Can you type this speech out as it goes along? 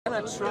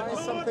can I try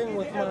something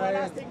with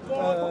my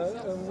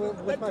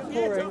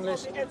poor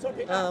English?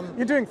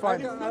 You're doing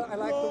fine. I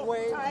like the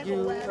way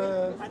you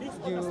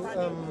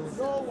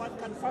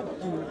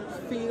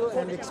feel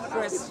and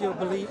express your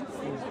belief.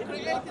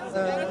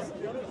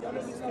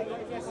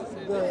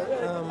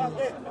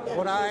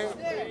 What I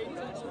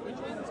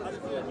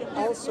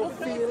also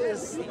feel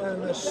is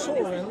an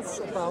assurance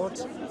about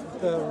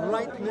the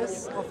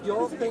rightness of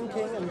your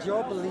thinking and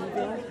your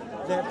believing,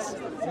 that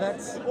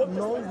that's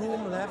no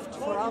room left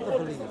for other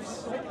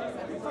beliefs.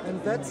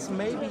 And that's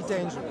maybe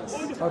dangerous.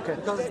 Okay.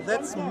 Because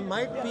that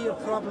might be a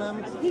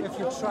problem if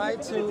you try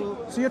to.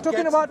 So you're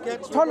talking about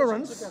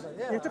tolerance.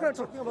 Yeah, you're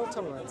talking about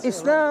tolerance.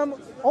 Islam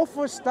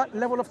offers that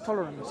level of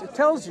tolerance. It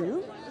tells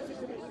you,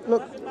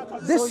 look,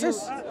 this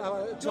is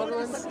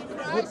tolerance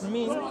would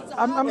mean.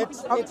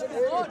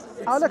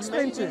 I'll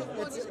explain to you.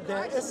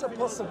 There is a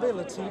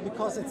possibility,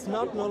 because it's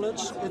not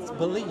knowledge, it's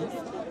belief.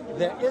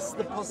 There is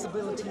the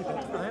possibility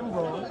that I'm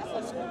wrong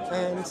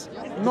and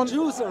the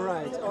Jews are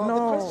right, or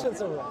the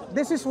Christians are right.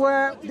 This is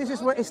where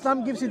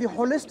Islam gives you the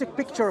holistic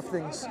picture of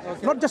things,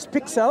 not just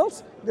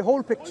pixels, the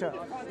whole picture.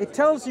 It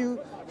tells you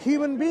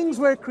human beings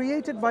were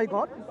created by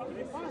God,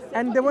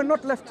 and they were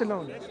not left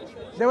alone.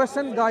 They were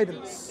sent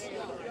guidance.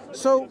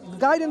 So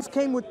guidance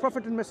came with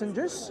prophet and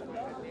messengers.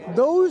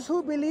 Those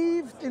who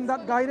believed in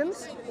that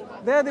guidance,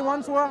 they're the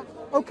ones who are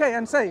okay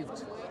and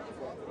saved.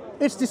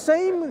 It's the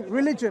same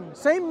religion,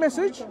 same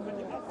message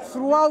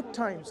throughout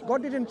times.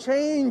 God didn't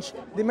change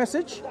the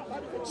message.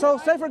 So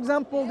say for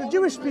example, the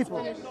Jewish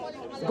people,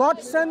 God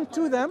sent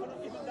to them,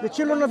 the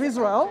children of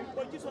Israel,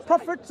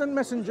 prophets and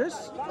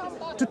messengers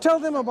to tell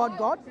them about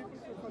God.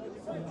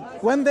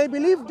 When they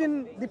believed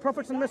in the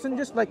prophets and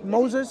messengers like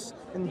Moses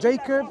and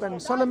Jacob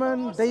and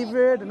Solomon,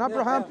 David and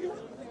Abraham,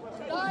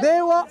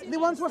 they were the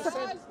ones who were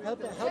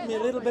help me a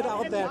little bit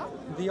out there.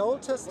 The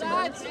Old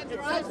Testament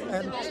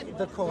and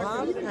the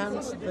Quran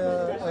and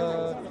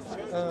the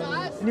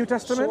New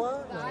Testament.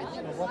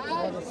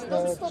 What is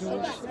the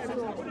Jewish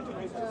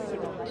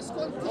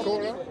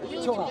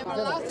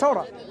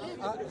Torah.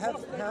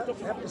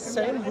 Have the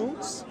same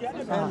roots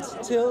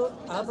until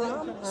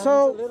Abraham.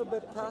 So a little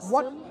bit past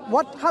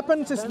what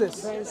happens is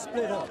this. They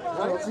split up,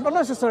 right? Not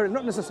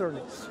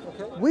necessarily.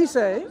 Okay. We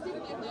say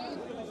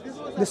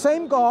the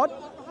same God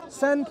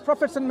sent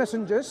prophets and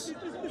messengers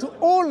to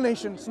all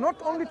nations, not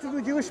only to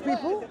the Jewish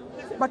people,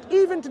 but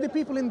even to the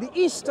people in the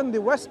east and the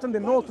west and the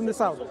north and the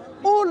south.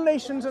 All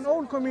nations and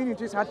all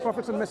communities had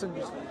prophets and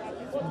messengers.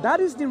 That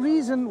is the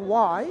reason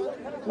why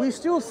we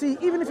still see,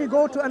 even if you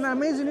go to an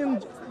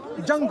Amazonian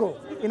jungle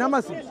in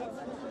Amazon,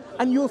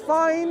 and you'll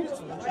find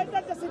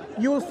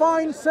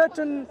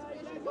certain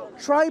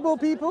tribal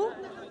people,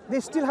 they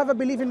still have a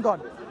belief in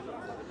God.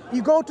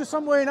 You go to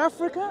somewhere in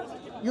Africa,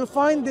 you'll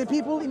find the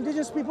people,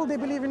 indigenous people, they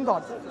believe in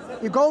God.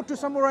 You go to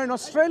somewhere in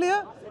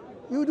Australia,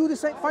 you do the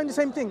same, find the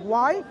same thing.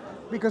 Why?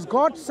 Because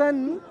God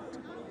sent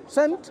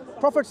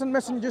prophets and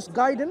messengers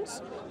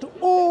guidance to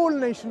all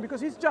nations,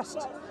 because He's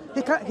just.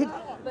 But they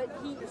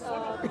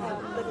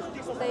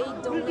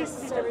don't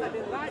necessarily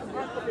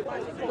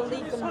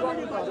believe in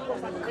one God.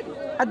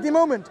 At the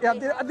moment, yeah,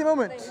 at the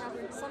moment.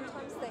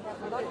 Sometimes they have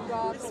mud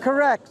gods.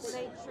 Correct.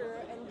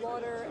 Nature and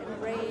water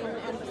and rain and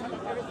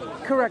everything.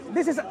 Correct.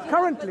 This is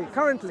currently.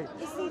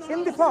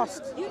 In the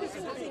past. You just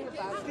think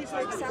about it.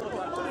 For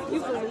example, you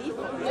believe,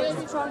 you're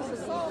a strong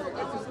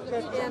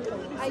believer, and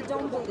I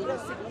don't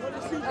believe.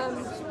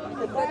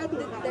 But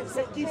that's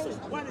okay.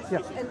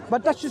 Yeah.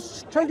 But that should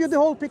tell you the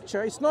whole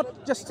picture. It's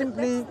not just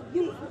simply.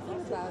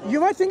 You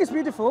might think it's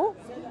beautiful,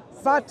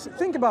 but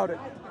think about it.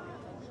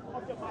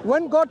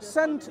 When God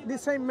sent the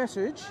same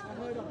message,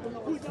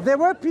 there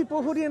were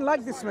people who didn't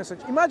like this message.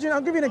 Imagine,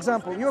 I'll give you an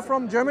example. You're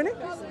from Germany.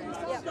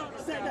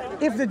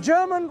 If the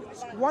German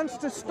wants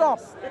to stop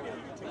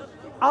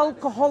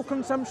alcohol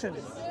consumption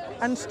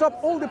and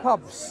stop all the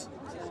pubs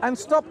and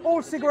stop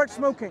all cigarette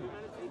smoking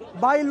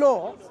by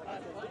law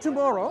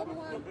tomorrow,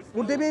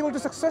 would they be able to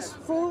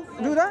successfully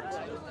do that?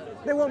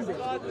 They won't be.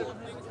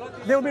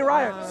 There will be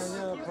riots.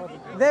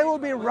 There will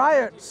be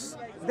riots.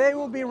 There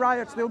will be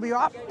riots. There will be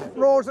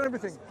uproars and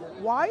everything.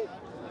 Why?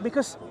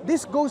 Because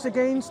this goes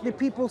against the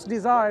people's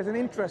desires and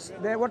interests.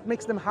 They're what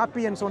makes them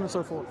happy and so on and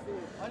so forth.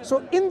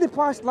 So in the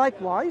past,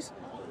 likewise,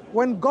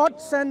 when God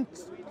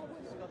sent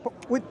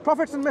with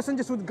prophets and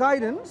messengers with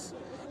guidance,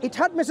 it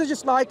had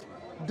messages like,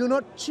 do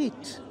not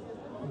cheat,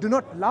 do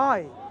not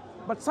lie.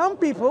 But some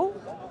people,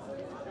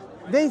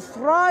 they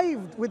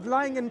thrived with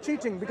lying and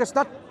cheating because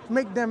that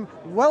made them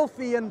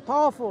wealthy and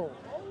powerful.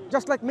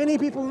 Just like many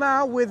people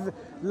now with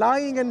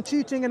lying and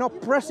cheating and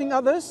oppressing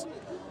others,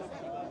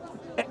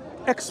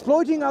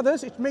 exploiting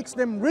others, it makes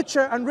them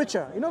richer and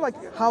richer. You know, like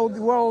how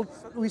the world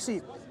we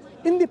see.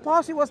 In the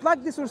past, it was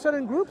like this with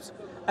certain groups,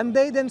 and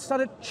they then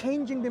started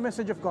changing the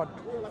message of God.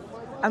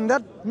 And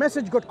that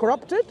message got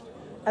corrupted,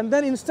 and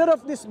then instead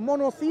of this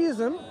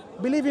monotheism,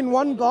 believe in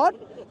one God,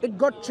 it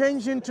got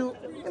changed into,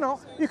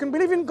 you can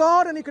believe in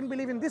God and you can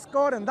believe in this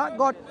God and that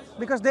God,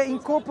 because they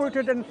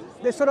incorporated and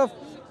they sort of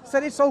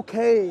said it's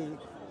okay.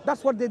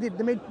 That's what they did.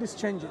 They made these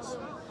changes.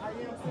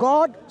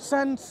 God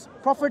sends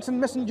prophets and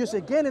messengers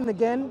again and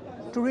again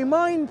to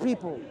remind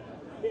people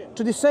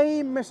to the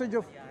same message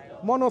of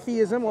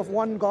monotheism, of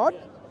one God.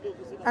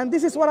 And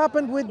this is what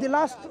happened with the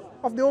last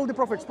of the older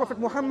prophets, Prophet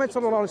Muhammad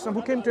sallallahu alaihi wasallam,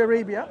 who came to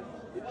Arabia.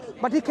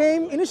 But he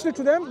came initially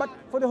to them, but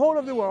for the whole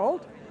of the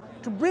world,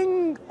 to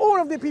bring all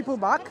of the people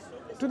back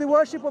to the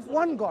worship of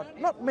one God.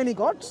 Not many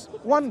gods,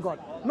 one God.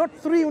 Not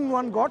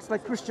 3-in-1 gods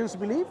like Christians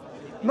believe.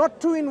 Not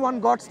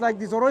 2-in-1 gods like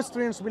the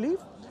Zoroastrians believe.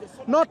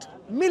 Not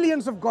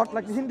millions of gods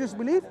like the Hindus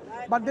believe.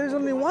 But there is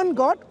only one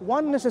God,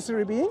 one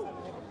necessary being.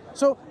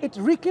 So it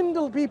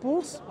rekindled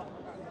people's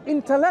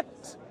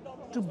intellect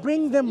to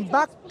bring them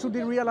back to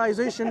the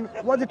realization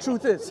what the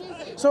truth is.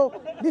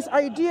 So this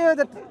idea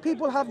that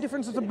people have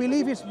differences of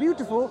belief is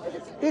beautiful.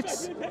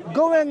 It's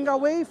going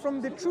away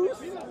from the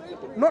truth,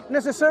 not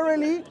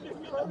necessarily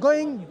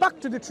going back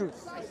to the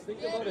truth.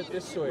 Think about it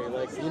this way,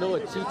 like, you know,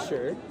 a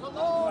teacher,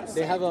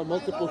 they have a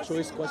multiple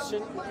choice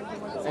question,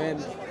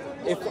 and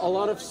if a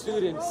lot of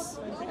students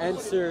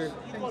answer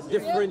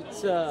different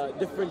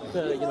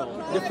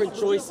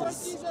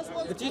choices,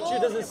 the teacher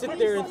doesn't sit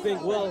there and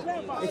think, well,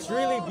 it's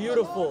really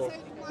beautiful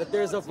that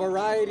there's a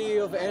variety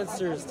of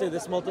answers to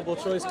this multiple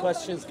choice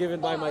questions given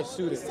by my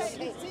students.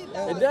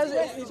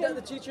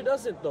 The teacher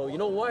doesn't though. You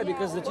know why?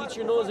 Because the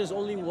teacher knows there's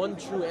only one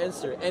true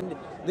answer, and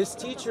this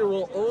teacher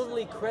will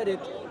only credit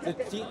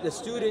the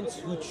students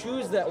who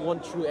choose that one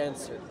true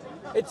answer.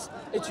 It's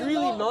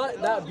really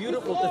not that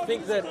beautiful to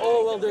think that,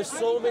 oh well, there's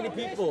so many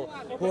people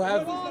who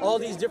have all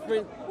these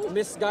different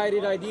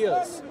misguided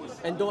ideas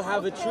and don't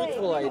have a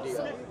truthful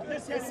idea.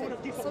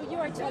 So you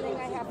are telling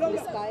I have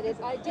misguided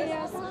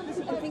ideas and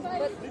think,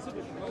 but...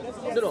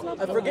 No,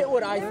 I forget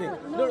what I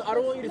think. No, I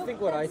don't want you to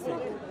think what I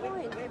think.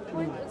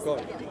 Go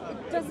ahead.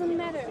 It doesn't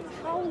matter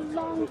how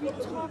long you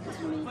talk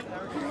to me,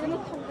 you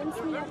never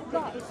convince me of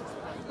God.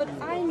 But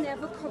I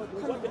never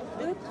will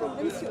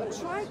convince you or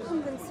try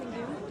convincing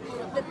you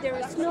that there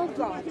is no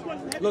God.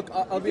 Look,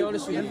 I'll be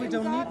honest with you. And we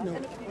don't need no.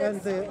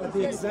 And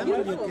the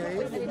example you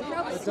gave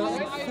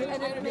doesn't fit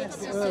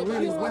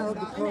really well,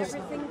 because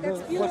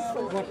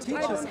what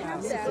teachers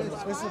ask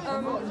is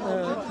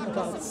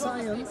about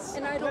science,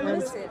 and I don't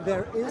miss it.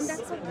 There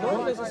is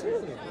Not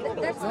necessarily.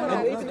 That's what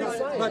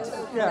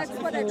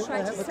I if you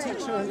have a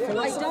teacher in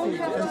philosophy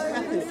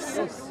and ethics,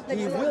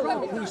 he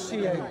will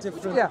appreciate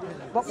different. Yeah,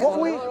 but what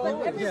we...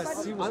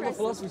 Yes, he I'm a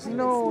philosophy student.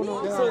 No.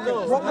 So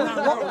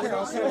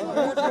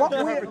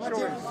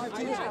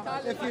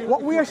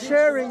What we are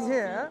sharing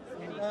here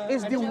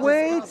is the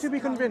way to be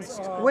convinced.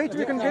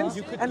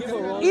 And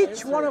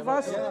each one of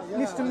us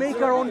needs to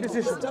make our own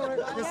decision.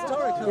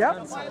 historical Yeah?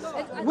 answers.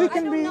 We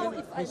can be...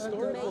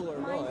 historical or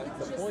not,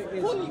 the point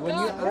is when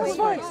you That's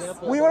fine.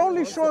 We are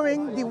only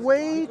showing the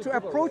way to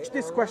approach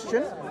this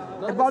question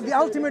about the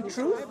ultimate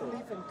truth.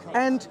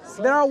 And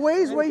there are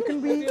ways where you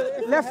can be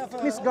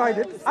left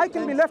misguided. I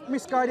can be left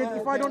misguided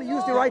if I don't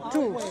use the right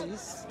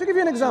tools. To give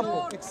you an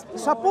example,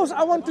 suppose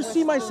I want to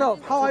see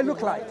myself, how I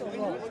look like.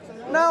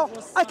 Now,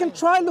 I can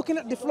try looking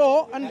at the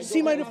floor and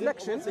see my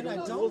reflection,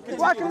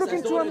 or I can look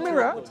into a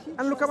mirror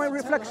and look at my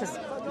reflection.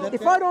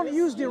 If I don't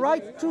use the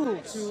right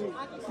tools,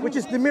 which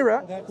is the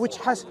mirror, which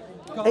has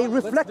a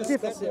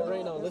reflective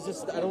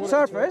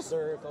surface,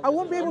 I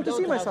won't be able to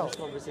see myself.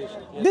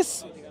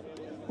 This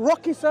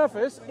rocky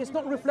surface is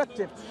not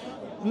reflective.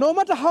 No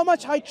matter how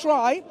much I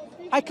try,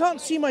 I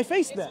can't see my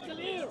face there.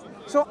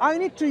 So I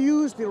need to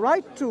use the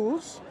right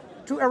tools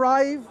to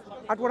arrive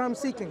at what I'm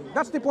seeking.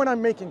 That's the point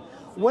I'm making.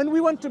 When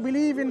we want to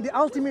believe in the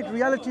ultimate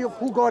reality of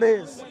who God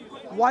is,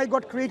 why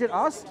God created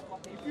us,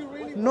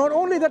 not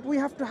only that we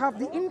have to have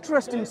the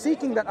interest in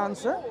seeking that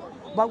answer,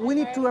 but we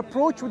need to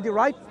approach with the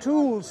right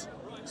tools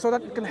so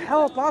that it can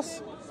help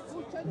us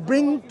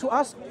bring to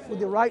us with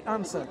the right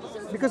answer.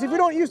 Because if we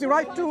don't use the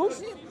right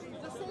tools,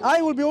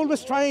 I will be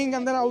always trying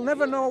and then I'll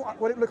never know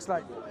what it looks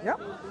like. Yeah.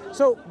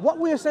 So what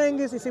we are saying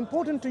is it's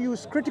important to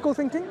use critical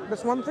thinking.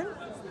 That's one thing.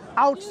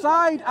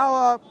 Outside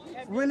our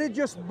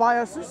religious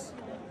biases,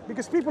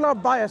 because people are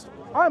biased.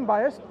 I'm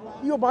biased.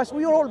 You're biased.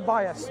 We are all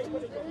biased.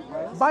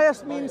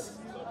 Biased means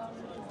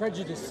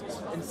prejudiced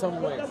in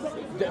some way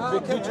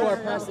due to our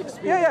past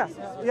experience.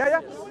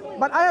 Yeah.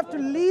 But I have to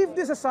leave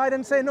this aside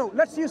and say, no,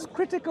 let's use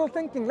critical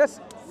thinking. Let's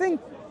think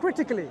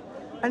critically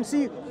and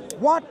see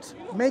what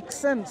makes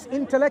sense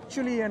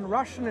intellectually and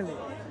rationally.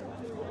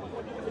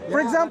 For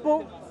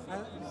example,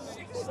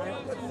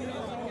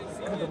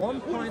 and the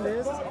one point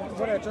is,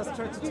 what I just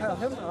tried to tell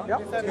him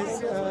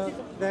is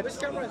that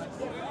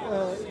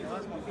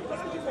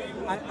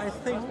I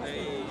think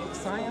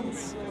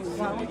science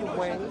found a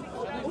way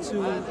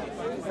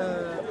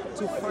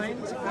to find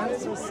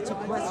answers to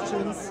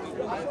questions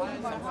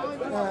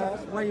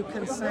where you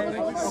can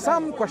say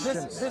some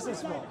questions. This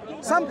is wrong.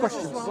 Some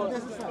questions.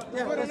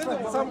 Yeah, that's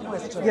right. Some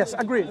questions. Yes,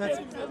 agreed.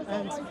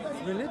 And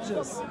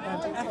religious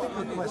and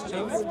ethical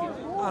questions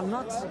are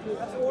not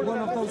one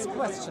of those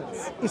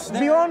questions. It's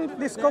beyond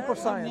the scope of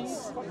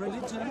science.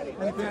 Religion,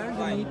 and there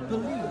you need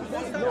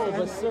belief. No,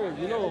 but sir,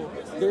 you know,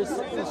 there's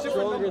something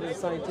stronger than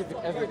scientific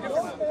evidence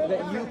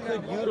that you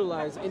could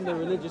utilize in the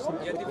religious and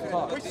ethical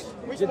talks.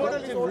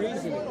 Deductive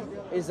reasoning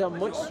is a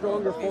much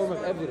stronger form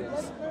of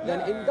evidence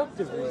than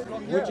inductive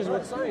reasoning, which is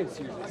what science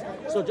uses.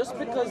 So just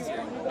because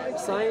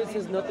science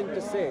has nothing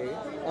to say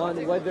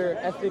on whether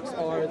ethics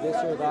are this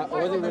or that,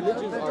 or whether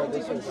religions are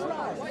this or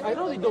that, I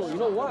know they don't. You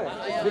know why?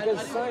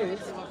 Because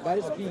science, that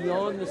is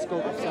beyond the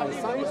scope of science.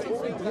 Science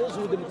only deals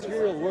with the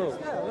material world.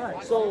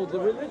 So the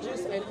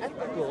religious and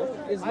ethical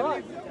is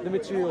not the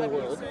material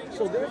world.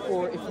 So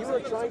therefore, if you are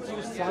trying to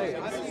use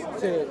science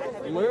to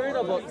learn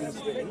about these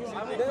things,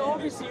 then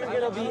obviously you're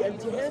going to be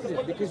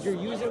empty-handed because you're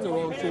using the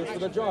wrong tools for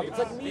the job. It's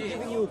like me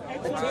giving you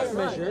a tape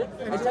measure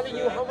and telling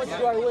you how much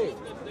do I weigh.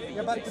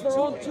 Yeah, but It's the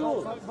wrong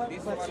tool. But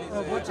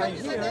what I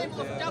hear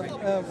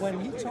when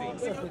he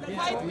talks of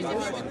religion, you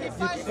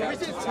try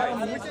to tell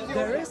me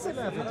there is an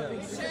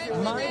evidence.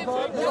 My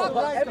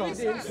God, evidence,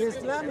 the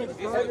Islamic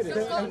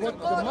evidence, and what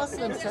the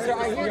Muslims say. So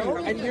I hear you,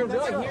 and you're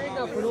not hearing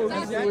that for no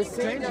reason. We're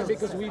saying that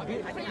because we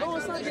be. No,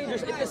 it's not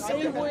dangerous. In the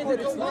same way that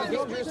it's not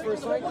dangerous for a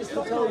scientist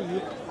to tell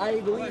you, I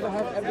believe I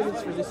have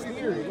evidence for this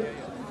theory.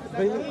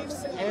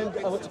 Beliefs and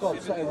what's it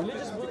called? So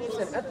religious beliefs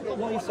and ethical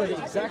beliefs are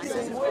the exact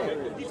same way.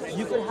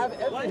 You can have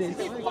evidence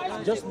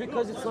just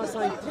because it's not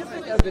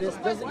scientific evidence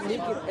doesn't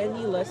make it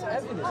any less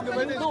evidence.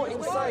 You know,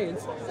 in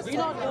science, do you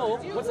not know?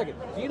 1 second.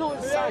 Do you know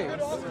in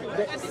science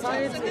that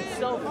science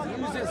itself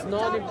uses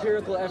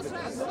non-empirical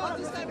evidence?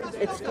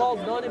 It's called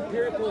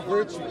non-empirical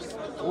virtues.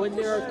 When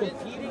there are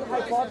competing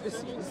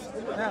hypotheses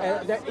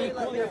that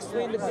equally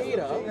explain the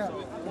data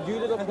due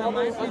to the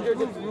power of due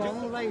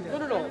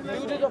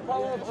to the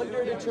power of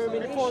underdetermination,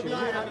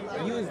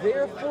 you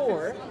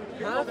therefore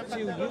have to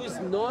use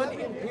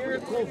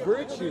non-empirical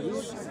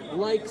virtues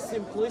like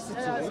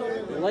simplicity,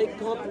 like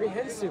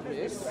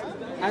comprehensiveness,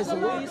 as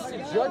ways to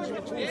judge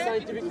between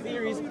scientific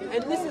theories,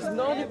 and this is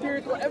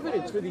non-empirical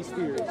evidence for these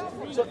theories.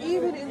 So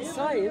even in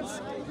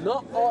science,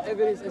 not all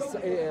evidence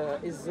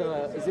is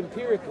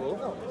empirical.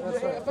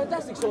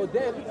 Fantastic. So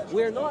then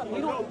we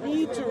don't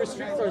need to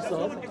restrict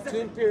ourselves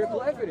to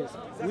empirical evidence.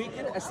 We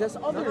can assess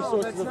other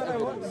sources of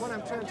evidence. What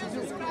I'm trying to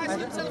do.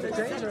 The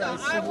danger I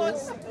see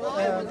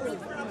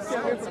is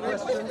science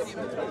questions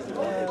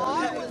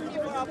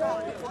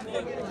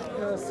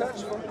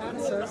search for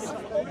answers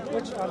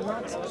which are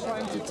not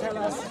trying to tell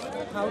us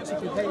how to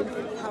behave,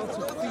 how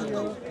to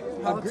feel.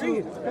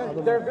 Agreed.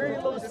 They're very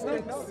low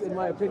stakes, in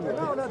my opinion.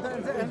 No,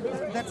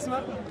 that's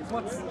not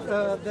what's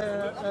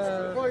their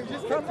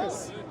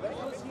purpose.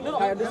 No,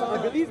 I understand.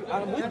 I believe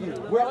I'm with you.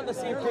 We're on the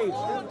same page.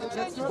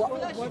 That's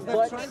not what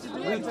they're trying to do.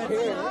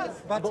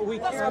 But we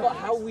care about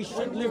how we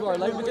should live our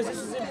life because this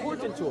is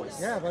important to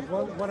us. Yeah, but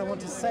what I want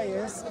to say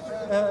is,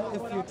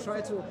 if you try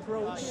to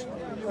approach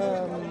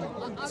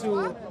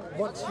to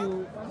what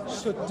you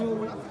should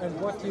do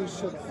and what you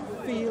should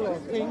feel or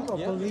think or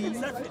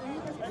believe,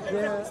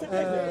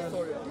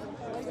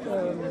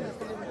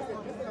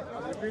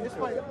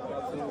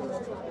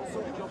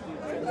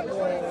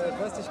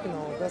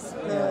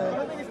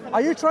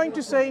 Are you trying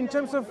to say in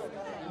terms of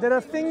there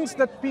are things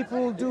that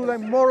people do like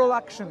moral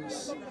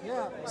actions?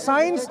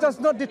 Science does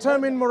not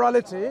determine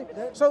morality.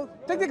 So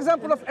take the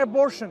example of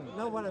abortion.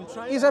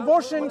 Is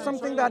abortion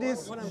something that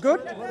is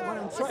good?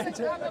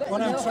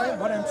 What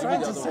I'm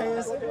trying to say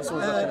is,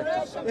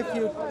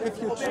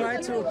 if you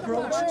try to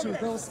approach to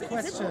those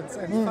questions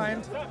and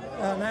find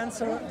an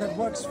answer that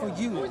works for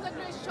you,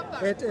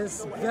 it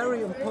is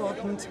very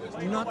important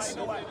not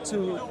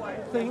to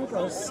think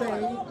or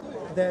say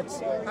that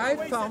I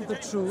found the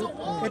truth,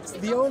 it's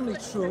the only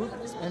truth,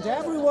 and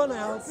everyone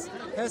else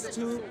has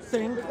to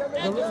think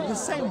the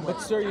same way.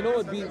 But sir, you know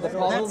what would be the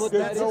problem with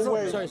that?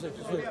 Sorry.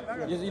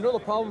 You know the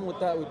problem with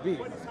that would be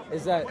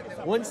is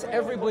that once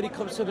everybody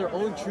comes to their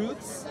own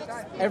truths,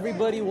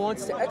 everybody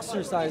wants to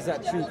exercise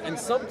that truth, and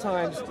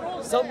sometimes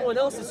someone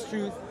else's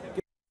truth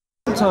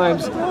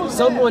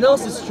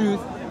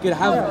could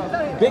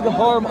have big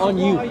harm on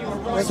you.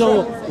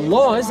 So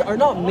laws are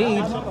not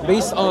made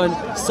based on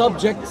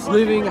subjects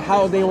living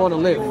how they want to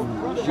live.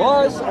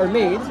 Laws are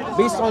made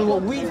based on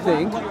what we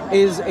think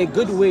is a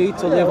good way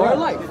to live our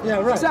life. Yeah,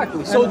 right.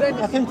 Exactly. So and then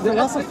I think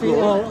philosophy, a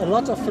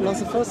lot of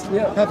philosophers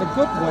have a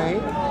good way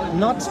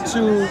not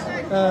to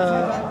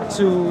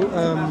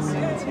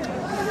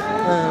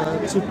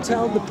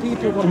tell the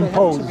people what they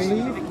have to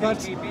believe, but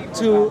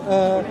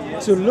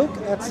to look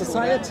at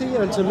society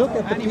and to look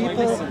at the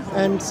people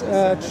and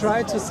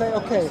try to say,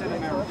 okay,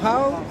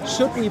 how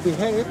should we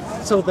behave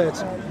so that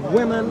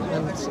women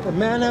and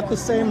men have the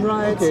same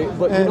rights,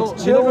 and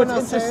children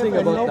are safe,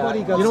 and nobody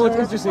gets hurt? You know what's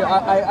interesting?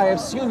 I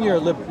assume you're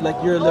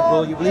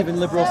liberal. You believe in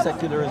liberal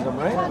secularism,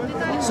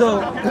 right?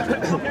 So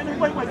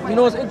you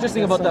know what's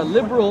interesting about that?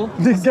 Liberal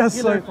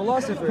secular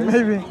philosophers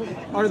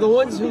are the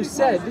ones who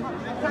said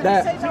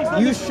that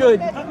you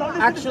should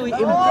actually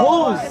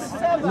impose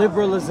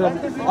liberalism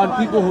on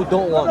people who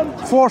don't want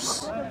it.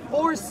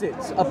 Force force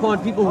it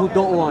upon people who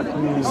don't want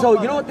it.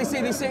 So you know what they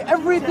say? They say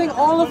everything,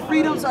 all of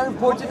freedoms are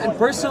important and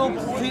personal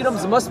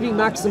freedoms must be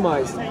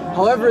maximized.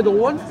 However, the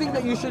one thing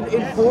that you should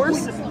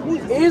enforce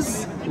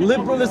is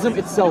liberalism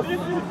itself.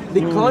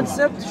 The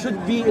concept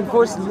should be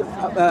enforced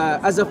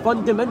as a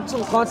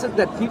fundamental concept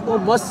that people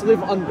must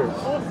live under.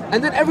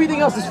 And then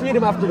everything else is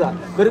freedom after that.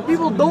 But if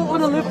people don't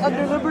want to live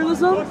under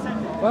liberalism,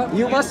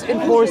 you must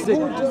enforce it.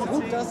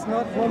 Who does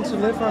not want to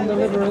live under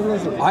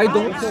liberalism? I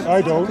don't.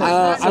 I don't.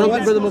 I don't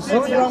think we're the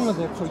Muslims. What's wrong with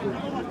it for you?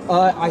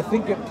 I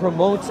think it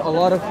promotes a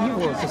lot of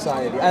evil in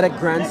society at a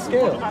grand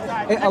scale.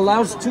 It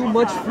allows too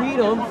much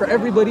freedom for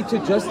everybody to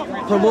just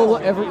promote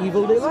whatever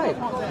evil they like.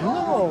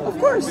 No. Of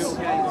course.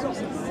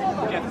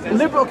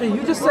 Liberal, okay,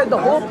 you just said the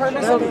whole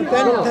premise of...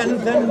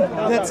 Then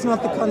that's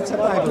not the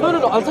concept I believe.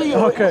 No, I'll tell you.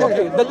 Okay.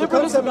 The The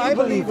concept I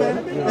believe in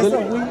is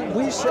that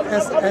we should,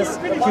 as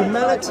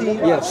humanity,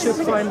 Yes. should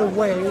find a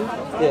way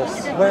Yes.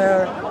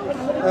 where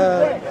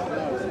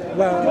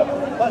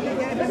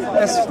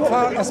as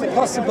far as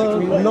possible,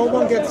 no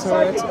one gets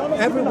hurt.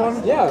 Everyone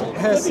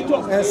has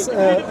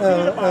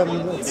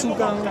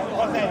Zugang.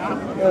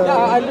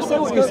 I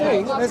understand what you're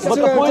saying, but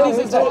the point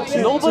is that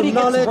nobody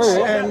gets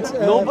hurt. And,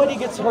 Nobody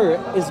gets hurt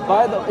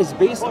is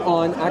based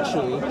on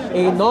actually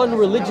a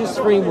non-religious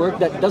framework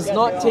that does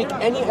not take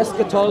any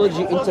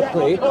eschatology into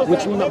play.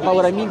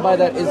 What I mean by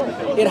that is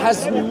it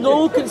has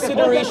no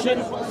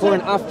consideration for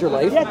an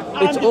afterlife.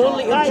 It's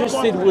only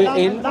interested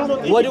in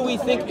what do we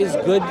think is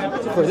good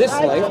for this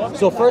life.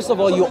 So first of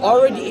all, you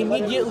already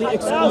immediately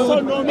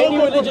exclude any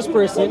religious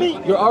person.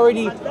 You're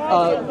already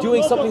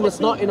doing something that's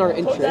not in our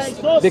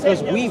interest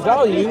because we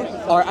value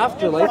our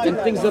afterlife and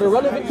things that are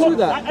relevant to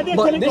that.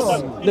 But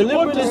the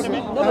liberalism,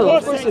 no,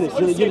 of course it is.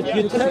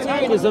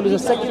 Utilitarianism is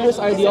a secularist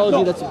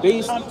ideology that's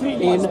based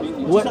in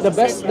what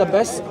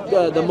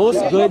the most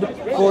good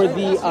for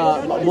the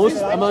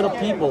most amount of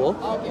people,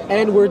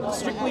 and we're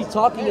strictly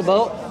talking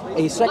about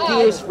a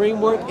secularist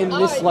framework in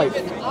this life.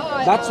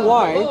 That's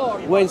why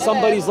when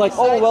somebody's like,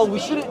 oh well, we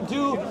shouldn't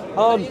do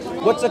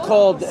what's it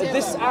called,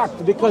 this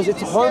act because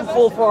it's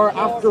harmful for our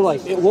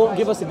afterlife, it won't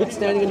give us a good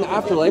standing in the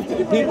afterlife,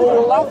 people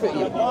will laugh at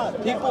you.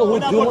 People who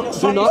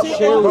do not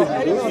share with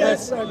you.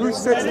 Who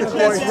sets the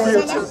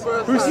criteria?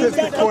 Who sets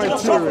the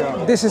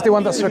criteria? This is the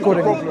one that's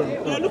recording,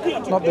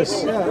 not this.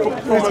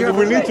 From the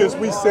religious,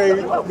 we say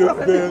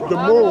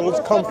the morals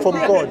come from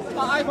God.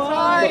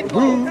 But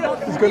who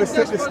is going to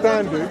set the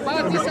standard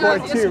and the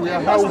criteria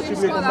how we should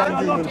live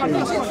among human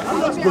beings?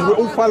 Because we're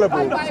all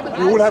fallible.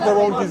 We all have our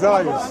own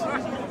desires.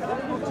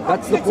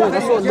 That's the point.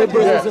 That's what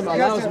liberalism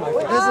allows, my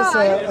friend. This is a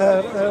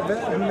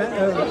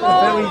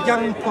very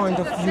young point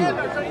of view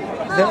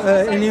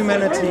in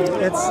humanity.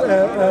 It's,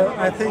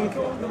 I think,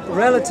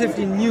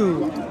 relatively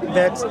new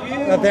that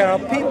there are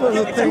people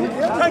who think,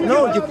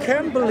 no, you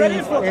can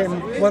believe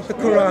in what the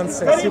Quran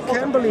says, you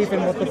can believe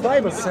in what the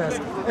Bible says,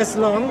 as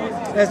long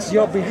as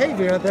your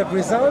behavior that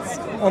results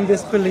on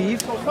this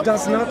belief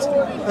does not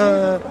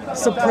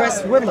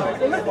suppress women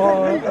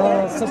or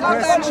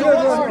suppress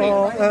children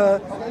or...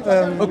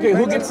 Okay,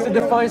 who gets to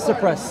define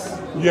suppress?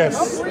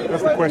 Yes,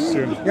 that's the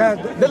question. Yeah,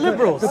 The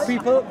liberals. The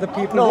people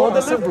No, who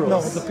the are liberals.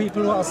 No, the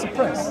people who are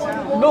suppressed.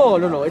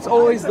 No, it's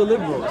always the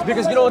liberals.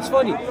 Because you know what's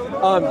funny?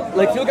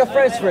 Like if you look at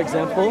France, for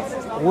example,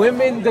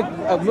 women,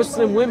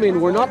 Muslim women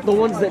were not the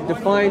ones that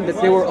defined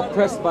that they were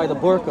oppressed by the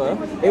burqa.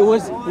 It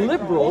was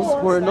liberals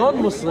who are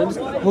non-Muslims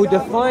who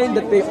defined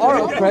that they are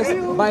oppressed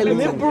by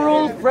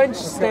liberal French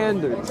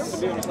standards.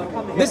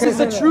 This is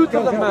the truth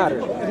of the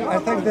matter. I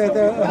think that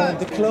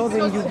the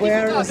clothing you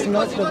wear is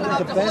not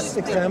the best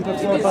example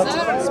for,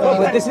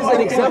 But this is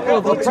an example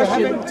of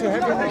oppression. to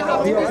having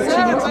the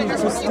opportunity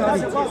to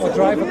study or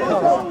drive a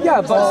car.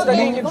 Yeah, but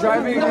studying and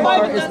driving a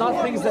car is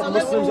not things that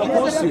Muslims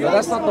oppose to.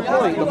 That's not the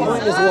point. The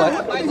point is what?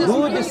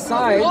 Who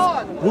decides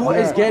who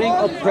is getting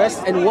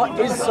oppressed and what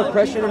is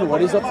suppression and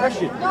what is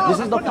oppression? This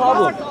is the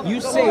problem. You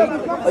say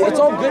it's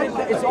all good.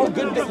 It's all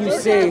good that you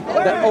say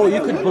that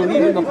you could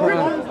believe in the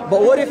Quran.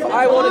 But what if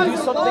I want to do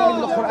something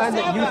in the Quran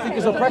that you think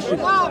is oppression?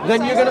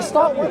 Then you're gonna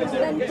stop me.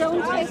 Then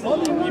don't take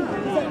what you mean.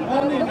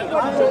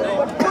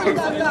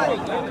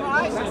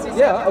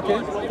 Yeah, okay.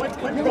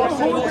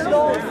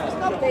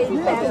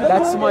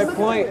 That's my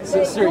point,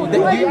 sister.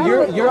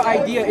 Your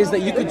idea is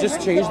that you could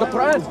just change the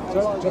Quran.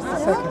 Just a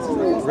second.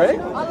 Right?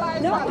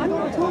 No, I'm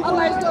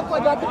not talking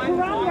about the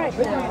Quran right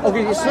now.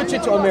 Okay, you switch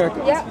it to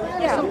America. Yeah.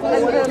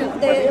 And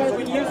they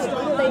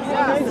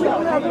have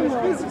other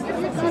laws.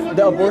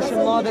 The abortion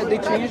law that they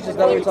changed, is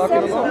that what you're talking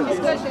about?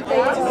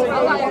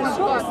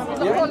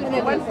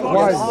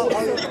 Why?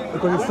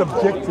 Because it's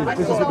subjective.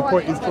 This is what the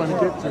point is trying to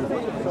get to.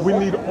 We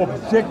need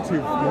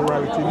objective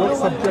morality, not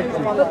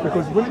subjective.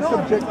 Because when it's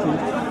subjective,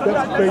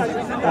 that's based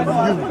on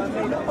you.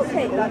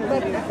 Okay, but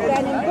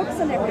then in books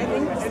and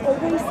everything, it's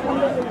always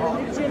under the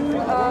religion.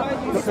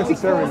 Not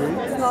necessarily.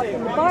 It's not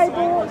in the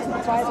Bible. The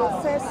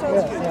Bible says so.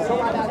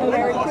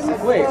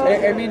 Americans. Wait,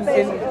 I mean,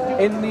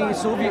 in the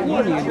Soviet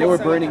Union, they were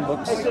burning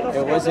books.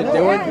 It wasn't.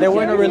 They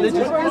weren't a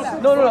religious.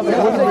 No.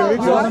 It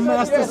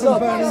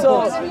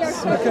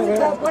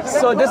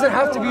so it doesn't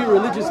have to be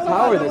religious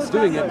power that's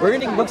doing it.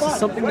 Burning books is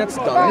something that's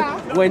done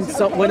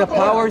when a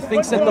power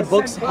thinks that the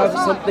books have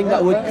something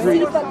that would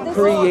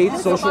create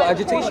social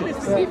agitation.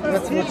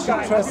 That's what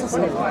she tries to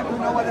say.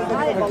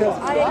 I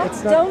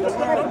don't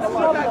have a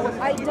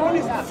problem. I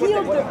don't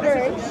feel the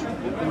urge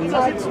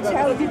to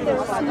tell you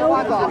there's no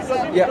God.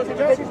 Yeah. It's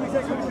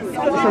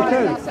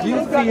okay. You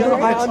feel,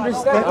 I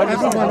understand. That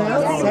everyone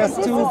else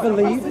has to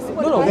believe.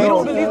 No, we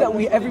don't believe that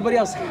everybody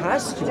else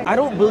has to. I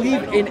don't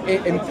believe in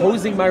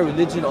imposing my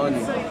religion on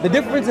you. The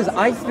difference is,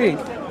 I think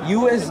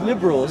you as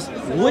liberals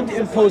would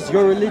impose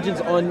your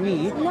religions on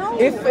me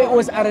if it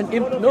was at an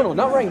no,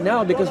 not right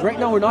now, because right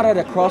now we're not at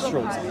a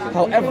crossroads.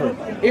 However,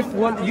 if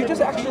you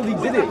just actually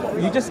did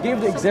it, you just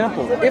gave the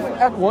example. If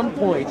at one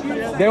point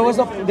there was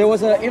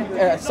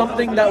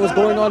something that was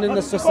going on in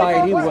the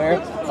society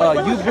where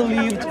you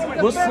believed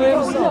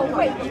Muslims.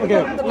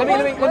 Okay,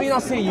 let me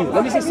not say you.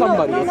 Let me say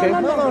somebody. Okay.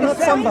 No, not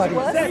somebody.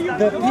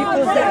 The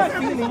people that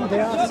are feeling they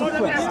are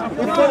suppressed.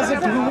 If there's a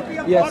group,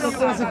 if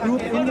there's a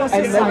group in your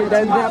society, and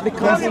then that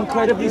becomes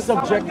incredibly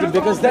subjective,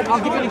 because then I'll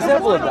give you an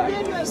example of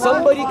that.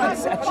 Somebody could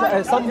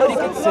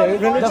say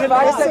the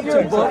fact that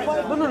your book.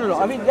 No.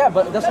 I mean, yeah,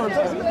 but that's what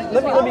I'm saying.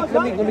 Let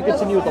me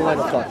continue with the line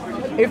of thought.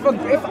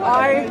 If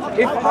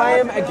I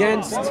am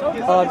against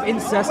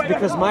incest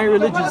because my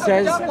religion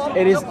says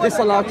it is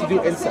disallowed to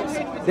do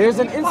incest, there's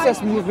an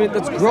incest movement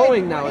that's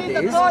growing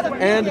nowadays,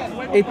 and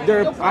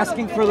they're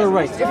asking for their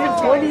rights. If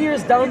in 20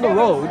 years down the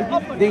road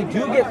they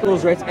do get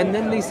those rights, and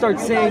then they start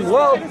saying,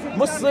 well,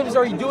 Muslims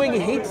are doing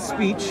hate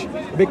speech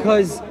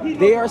because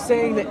they are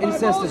saying that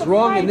incest is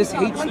wrong, and this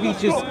hate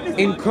speech is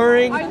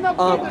incurring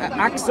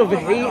acts of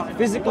hate,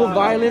 physical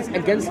violence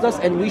against us,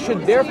 and we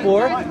should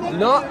therefore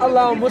not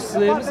allow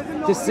Muslims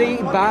to say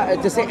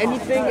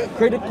anything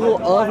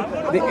critical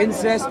of the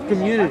incest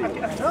community.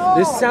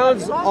 This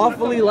sounds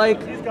awfully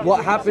like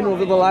what happened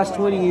over the last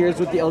 20 years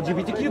with the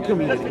LGBTQ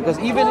community, because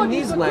even in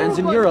these lands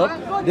in Europe,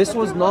 this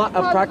was not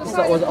a practice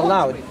that was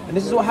allowed, and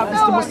this is what happens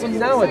to Muslims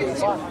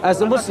nowadays.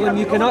 As a Muslim,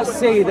 you cannot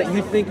say that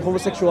you think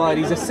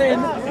homosexuality is a sin.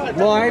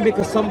 Why?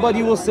 Because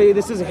somebody will say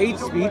this is hate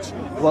speech.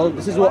 Well,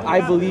 this is what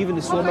I believe, and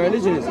this is what my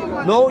religion is.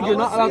 No, you're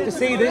not allowed to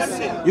say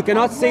this. You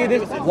cannot say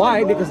this.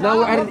 Why? Because now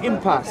we're at an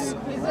impasse.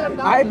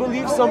 I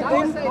believe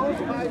something,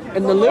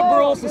 and the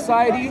liberal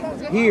society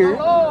here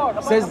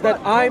says that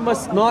I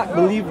must not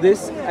believe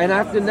this, and I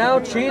have to now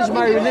change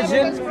my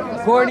religion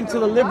according to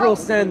the liberal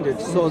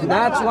standards. So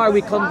that's why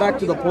we come back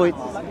to the point.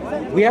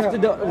 We have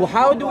to.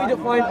 How do we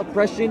define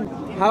oppression?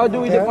 How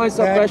do we define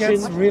suppression?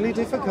 That gets really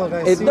difficult.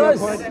 It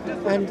does.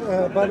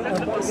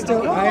 But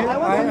still, I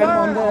am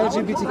on the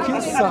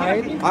LGBTQ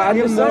side,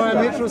 even though I'm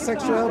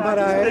heterosexual. But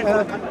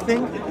I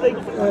think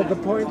the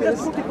point is,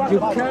 you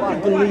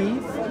can't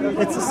believe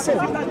it's a sin.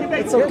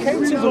 It's okay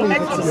to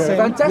believe it's a sin.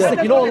 Fantastic.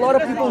 Yeah. You know, a lot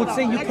of people would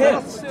say you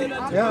can't.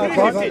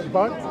 Yeah,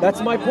 but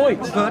that's my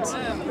point. But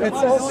it's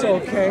also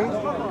okay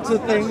to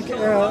think,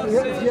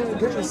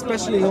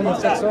 especially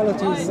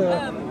homosexuality is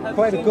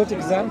quite a good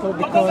example,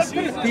 because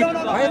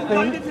I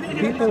think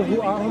people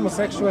who are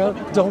homosexual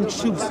don't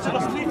choose to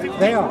be.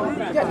 They are.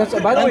 Yeah, that's,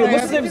 by the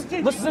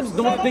way, Muslims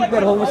don't think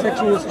that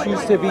homosexuals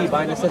choose to be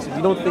by necessity.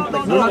 We don't think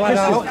that. We're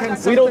not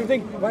Christians. We don't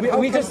think.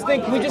 We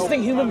just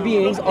think human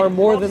beings are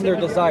more than their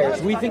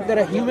desires. We think that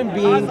a human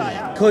being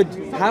could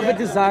have a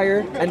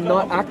desire and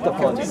not act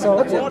upon it. So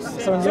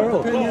in your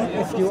opinion,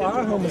 if you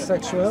are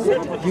homosexual,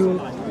 you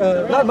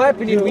not my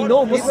opinion. We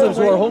know Muslims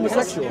who are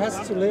homosexual.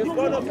 Has to live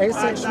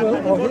asexual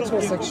or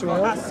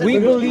heterosexual. We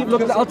believe.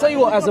 Look, I'll tell you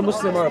what. As a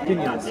Muslim, our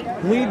opinion is.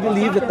 We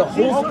believe that the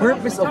whole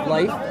purpose of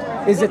life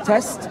is a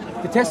test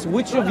to test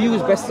which of you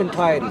is best in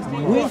piety.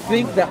 We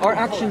think that our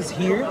actions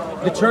here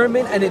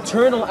determine an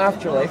eternal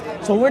afterlife.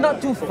 So we're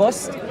not too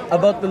fussed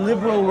about the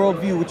liberal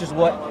worldview, which is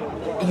what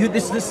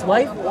this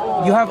life,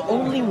 you have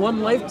only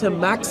one life to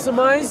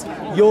maximize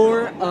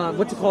your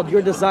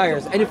your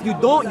desires, and if you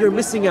don't, you're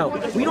missing out.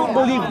 We don't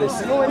believe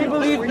this. We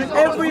believe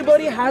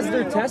everybody has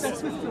their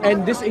tests,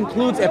 and this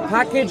includes a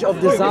package of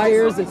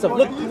desires and stuff.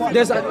 Look,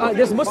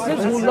 there's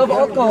Muslims who love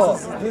alcohol.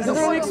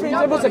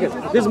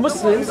 There's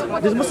Muslims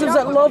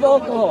that love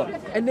alcohol,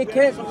 and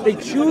they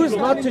choose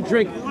not to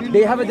drink.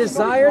 They have a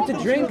desire to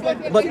drink,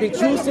 but they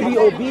choose to be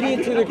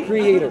obedient to their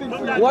Creator.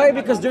 Why?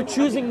 Because they're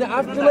choosing the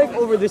afterlife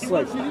over this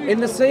life. In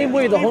the same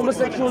way, the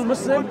homosexual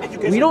Muslim,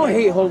 we don't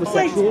hate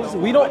homosexuals.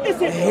 We don't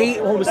hate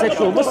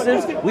homosexual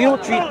Muslims. We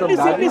don't treat them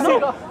badly.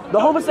 No. The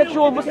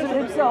homosexual Muslim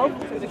himself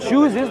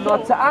chooses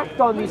not to act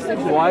on these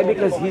things. Why?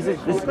 Because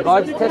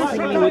God's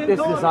testing me with this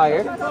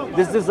desire.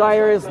 This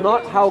desire is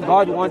not how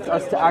God wants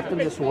us to act in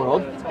this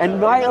world. And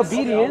my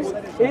obedience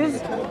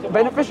is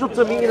beneficial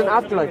to me in an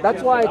afterlife.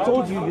 That's why I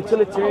told you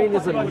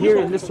utilitarianism here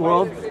in this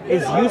world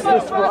is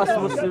useless for us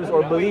Muslims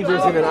or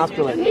believers in an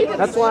afterlife.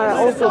 That's why I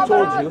also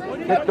told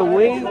you that the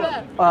way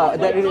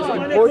that it is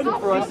important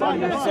for us to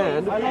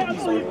understand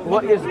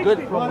what is good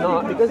from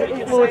not, because it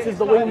influences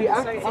the way we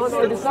act on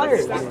our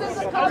desires.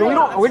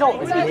 So we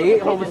don't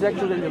hate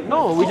homosexualism.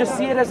 No, we just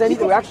see it as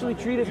anything. We actually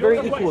treat it very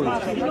equally.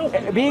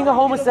 Being a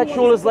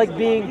homosexual is like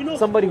being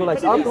somebody who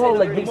likes alcohol,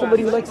 like being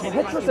somebody who likes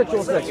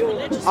heterosexual sex.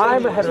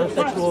 I'm a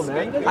heterosexual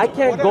man. I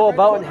can't go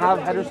about and have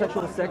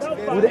heterosexual sex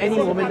with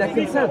any woman that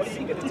consents.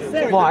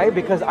 Why?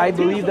 Because I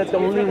believe that the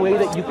only way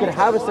that you can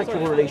have a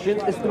sexual relation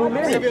is through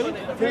marriage.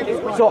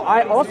 So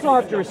I also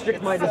have to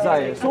restrict my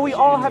desires. So we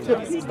all have to,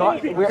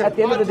 we're at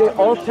the end of the day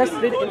all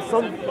tested in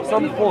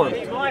some form.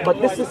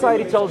 But this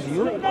society tells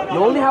you, you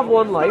only have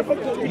one life,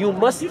 you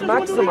must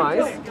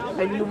maximize,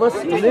 and you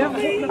must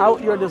live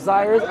out your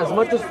desires as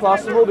much as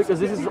possible, because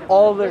this is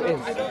all there is.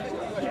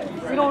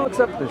 We don't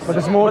accept this. But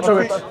there's more to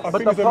it.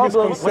 But the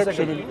problem, one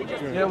second.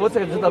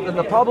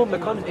 The problem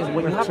becomes is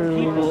when you have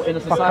people in a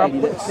society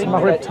that think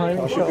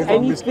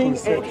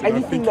that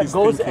anything that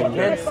goes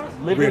against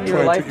living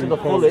your life to the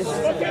fullest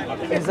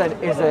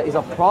is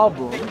a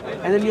problem.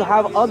 And then you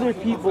have other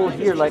people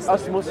here, like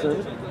us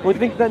Muslims, who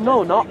think that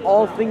no, not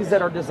all things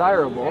that are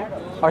desirable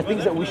are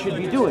things that we should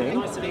be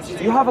doing.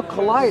 You have a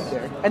collide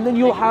there. And then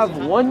you'll have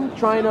one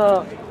trying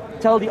to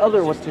tell the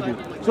other what to do.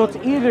 So it's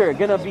either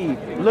gonna be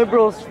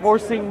liberals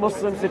forcing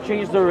Muslims to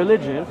change their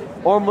religion,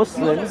 or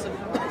Muslims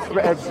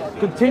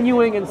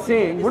continuing and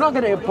saying, we're not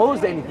gonna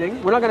impose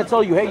anything, we're not gonna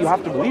tell you, hey, you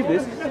have to believe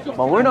this,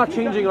 but we're not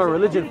changing our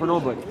religion for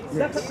nobody.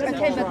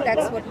 Okay, but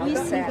that's what we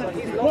said.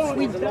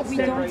 We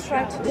don't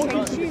try to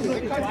change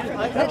you.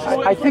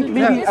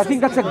 I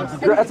think that's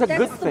a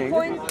good thing.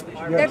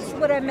 That's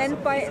what I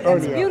meant by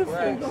that's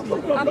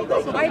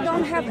beautiful. I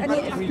don't have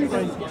any.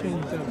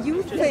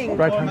 You think,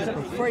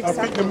 for I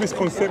think the example,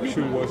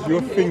 misconception was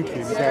you're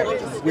thinking that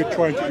we're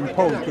trying to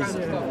impose, because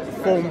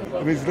from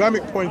an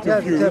Islamic point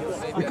of view,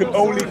 we can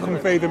only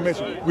convey the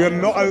message. We are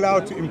not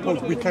allowed to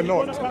impose. We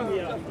cannot.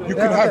 You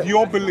can have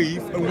your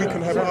belief, and we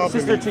can have our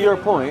Sister, belief. to your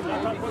point,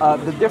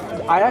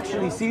 I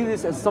actually see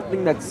this as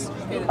something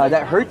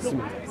that hurts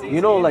me. You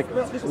know, like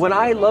when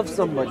I love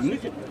somebody,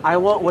 I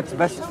want what's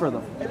best for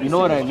them. You know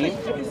what I mean?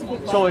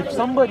 So if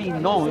somebody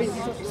knows,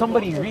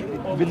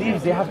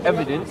 believes they have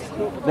evidence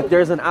that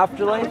there's an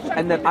afterlife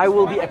and that I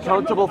will be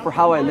accountable for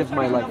how I live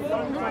my life,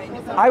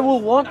 I will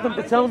want them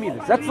to tell me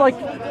this.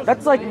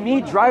 That's like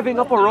me driving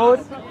up a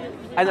road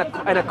and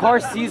a car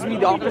sees me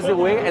the opposite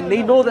way, and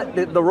they know that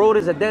the road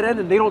is a dead end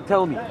and they don't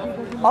tell me.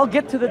 I'll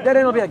get to the dead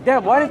end, I'll be like,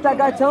 damn, why didn't that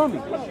guy tell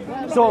me?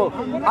 So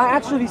I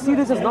actually see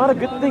this as not a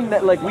good thing,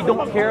 that like we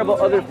don't care about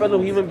other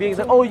fellow human beings.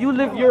 Like, oh, you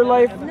live your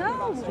life.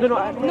 no.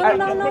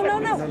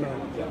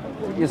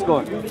 Yes, go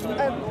on.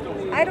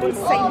 I don't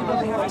say you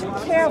don't have to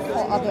care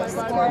for others,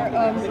 or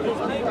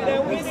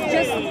it's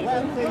just.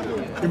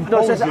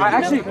 No,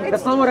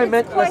 that's not what I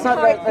meant. That's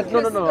not that.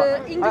 No.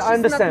 I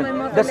understand.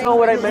 That's not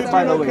what I meant,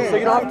 by the way. So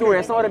you don't have to worry.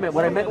 That's not what I meant.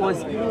 What I meant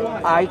was,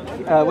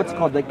 what's it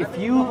called? Like if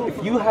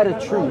you had a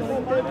truth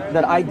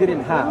that I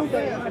didn't have,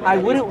 I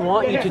wouldn't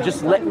want you to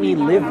just let me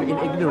live in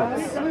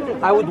ignorance.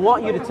 I would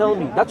want you to tell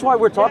me. That's why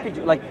we're talking to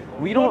you. Like,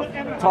 we don't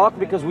talk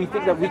because we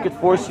think that we could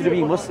force you to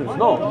be Muslims.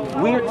 No,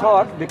 we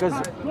talk because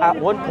at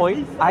one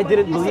point I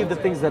didn't believe the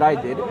things that I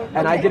did,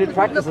 and I didn't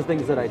practice the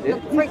things that I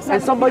did. For example,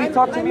 and somebody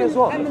talked to me as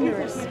well. I'm a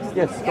nurse.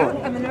 Yes, go on.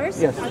 I'm a nurse.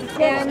 Yes.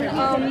 And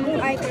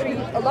I treat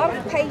a lot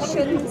of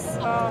patients,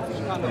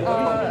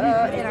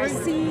 and I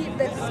see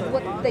that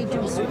what they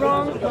do is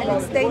wrong and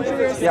it's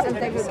dangerous, and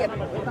they will get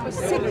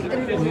sick.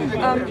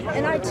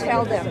 And I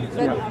tell them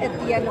that at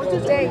the end of the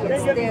day,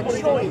 it's their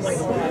choice.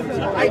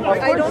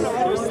 I don't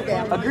force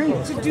them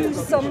to do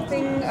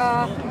something.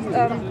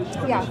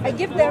 I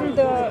give them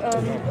the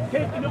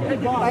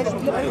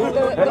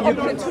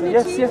opportunity.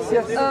 Yes.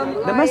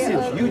 The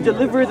message. You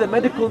deliver the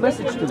medical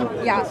message to them.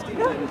 Yeah.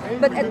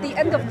 But at the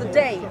end of the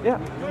day,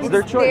 it's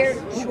their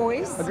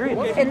choice. Agreed.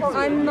 And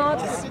I'm not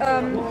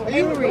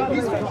angry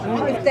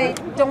if they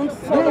don't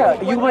follow.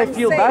 Yeah, you might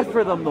feel bad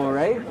for them though,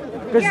 right?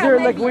 Because they're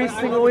like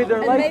wasting away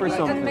their life or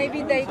something. And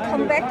maybe they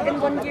come back in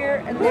 1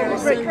 year and they're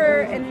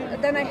sicker,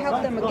 and then I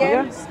help them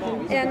again.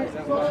 And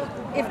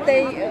if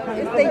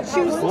they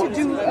choose to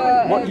do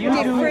what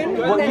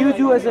you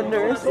do as a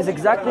nurse is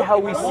exactly how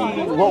we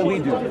see what we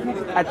do.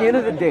 At the end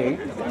of the day,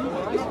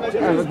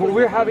 when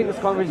we're having this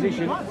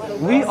conversation,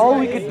 all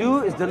we could do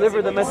is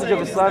deliver the message of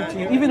Islam to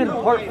you, even in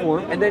part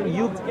form, and then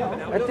you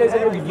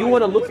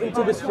want to look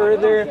into this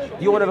further,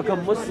 you want to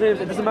become Muslim,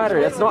 it doesn't matter.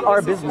 That's not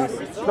our business.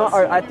 It's not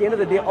our. At the end of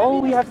the day,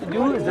 all we have to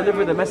do is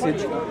deliver the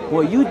message.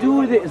 What you do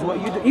with it is what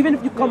you do. Even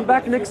if you come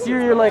back next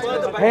year, you're like,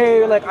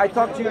 hey, like I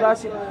talked to you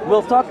last year,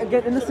 we'll talk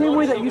again. In the same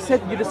way that you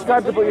said, you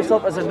described about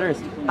yourself as a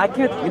nurse. I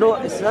can't,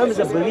 Islam is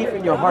a belief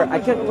in your heart. I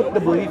can't put the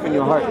belief in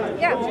your heart.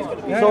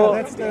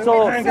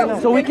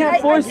 So we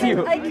can't force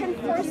you. I can't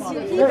force you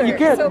either. Yeah, you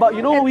can't, but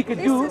you know what we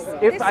could do?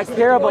 If I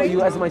care about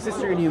you as my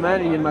sister in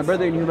humanity and my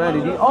brother in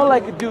humanity, all I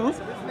could do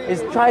is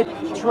try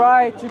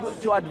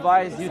to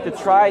advise you, to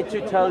try to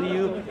tell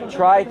you,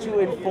 try to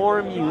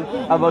inform you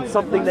about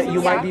something that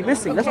you might be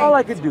missing. That's all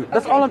I could do.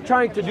 That's all I'm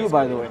trying to do,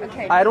 by the way.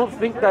 I don't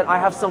think that I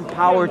have some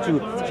power to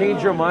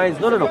change your minds.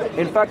 No.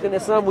 In fact, in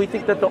Islam, we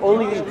think that the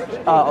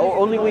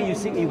only way you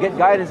get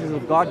guidance is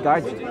if God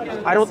guides you.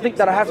 I don't think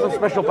that I have some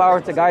special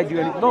power to guide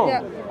you. No.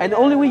 And the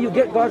only way you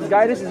get God's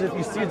guidance is if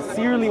you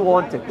sincerely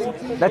want it.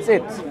 That's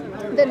it.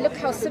 Then look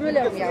how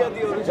similar we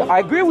are. I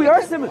agree, we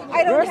are similar.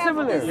 I don't we are have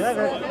similar. this,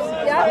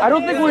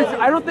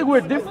 I don't think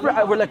we're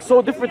different. We're like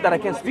so different that I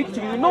can't speak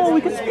to you. No,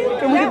 we can speak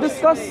and we can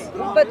discuss.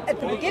 But at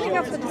the beginning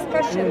of the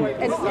discussion,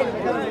 and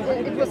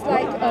it was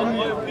like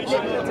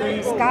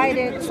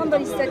misguided.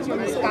 Somebody said you're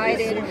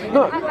misguided.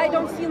 No. I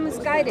don't feel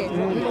misguided.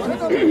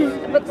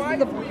 But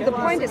the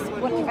point is,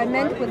 what I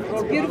meant with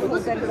it's beautiful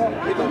that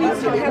we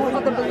can have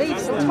other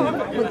beliefs and talk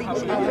with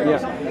each other.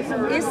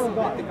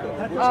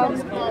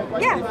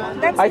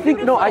 That's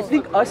beautiful. I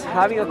think us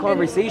having a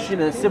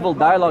conversation and a civil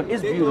dialogue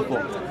is beautiful.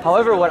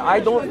 However, what I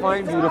don't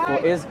find beautiful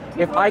is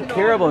if I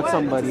care about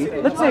somebody.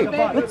 Let's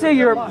say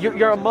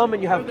you're a mom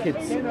and you have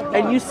kids,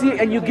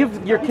 and you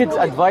give your kids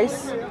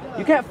advice.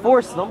 You can't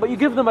force them, but you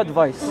give them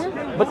advice.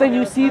 But then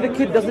you see the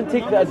kid doesn't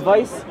take the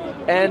advice,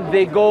 and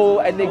they go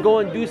and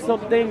do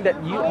something that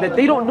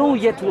they don't know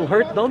yet will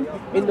hurt them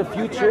in the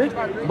future,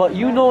 but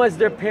you know as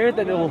their parent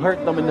that it will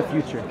hurt them in the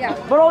future.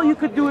 But all you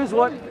could do is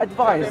what?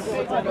 Advise,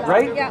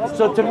 right?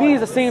 So to me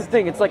it's the same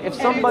thing. It's like if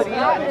somebody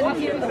I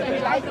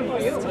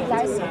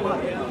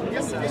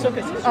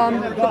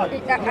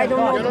don't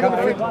know the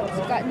word.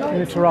 You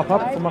need to wrap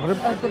up for Maghrib.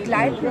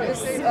 Begleiten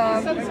is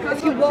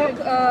if you walk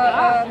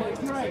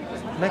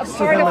Next to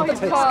part them of and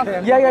the takes path.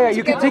 care. Yeah.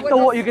 You can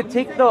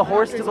take the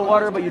horse to the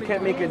water, but you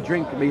can't make it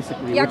drink,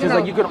 basically. Which is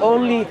like you can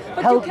only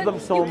help them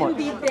so much.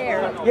 You can be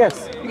there.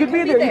 Yes, you can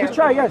be there. You can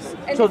try. Yes.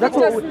 And So if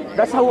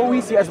that's how what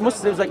we see as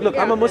Muslims. Like, look,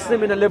 I'm a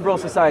Muslim in a liberal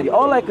society.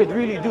 All I could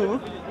really do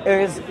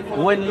is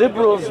when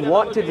liberals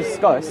want to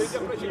discuss,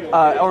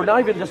 or not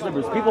even just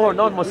liberals, people who are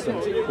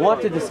non-Muslims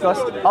want to discuss,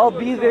 I'll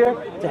be there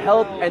to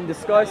help and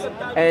discuss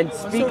and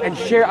speak and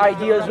share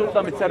ideas with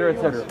them, etc.,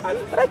 etc.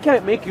 But I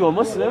can't make you a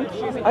Muslim.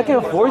 I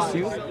can't force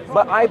you.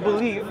 But I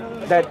believe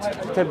that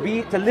to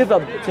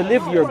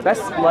live your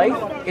best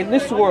life in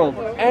this world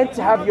and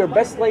to have your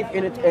best life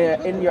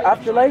in your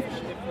afterlife,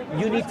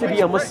 you need to be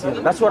a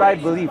Muslim. That's what I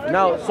believe.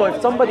 Now, so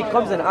if somebody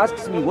comes and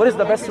asks me what is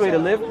the best way to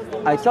live,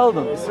 I tell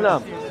them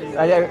Islam.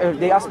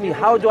 They ask me,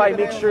 how do I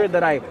make sure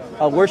that I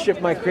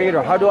worship my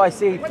Creator? How do I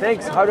say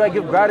thanks? How do I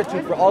give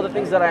gratitude for all the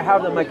things that I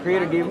have that my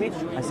Creator gave me?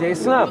 I say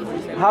Islam.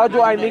 How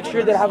do I make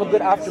sure that I have a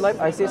good afterlife?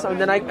 I say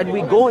Islam. And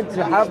we go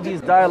into have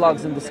these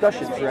dialogues and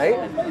discussions, right?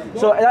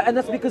 So, and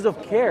that's because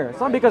of care. It's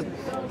not because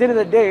at the end of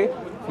the day,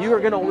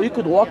 you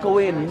could walk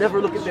away and never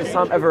look at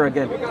Islam ever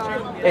again.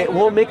 It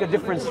won't make a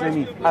difference for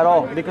me at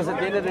all, because at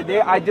the end of the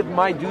day, I did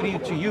my duty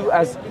to you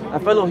as a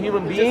fellow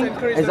human being,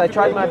 as I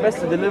tried my best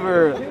to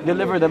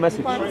deliver the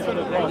message.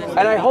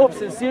 And I hope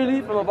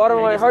sincerely from the bottom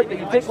of my heart that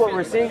you take what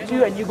we're saying to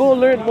you and you go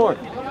learn more,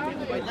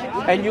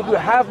 and you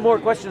have more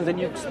questions and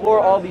you explore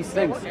all these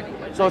things.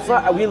 So it's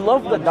not, we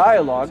love the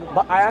dialogue,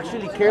 but I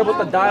actually care about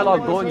the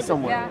dialogue going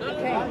somewhere.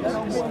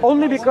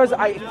 Only because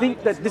I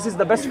think that this is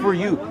the best for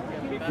you.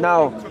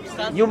 Now,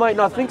 you might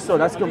not think so,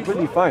 that's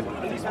completely fine.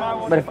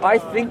 But if I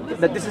think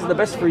that this is the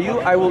best for you,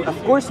 I will of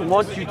course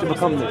want you to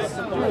become this.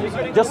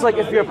 Just like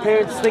if your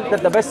parents think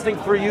that the best thing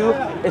for you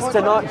is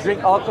to not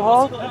drink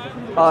alcohol,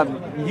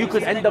 you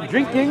could end up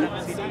drinking,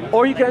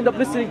 or you can end up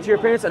listening to your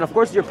parents, and of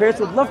course your parents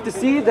would love to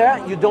see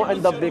that you don't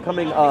end up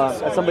becoming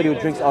somebody who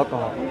drinks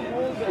alcohol.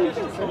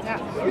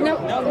 You know,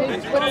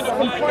 what's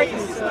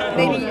important,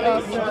 maybe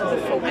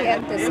before we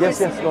end this,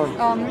 Yes, go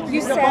on.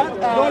 you said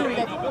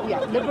that we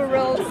are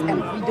liberals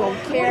and we don't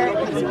care.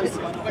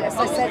 As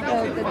I said,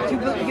 that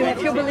you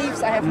have your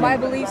beliefs, I have my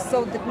beliefs,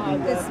 so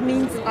this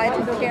means I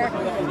don't care.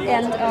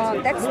 And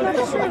that's not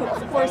true.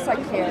 Of course I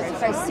care.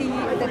 If I see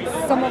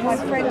that some of my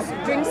friends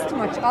drinks too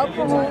much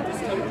alcohol,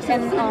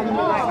 and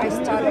I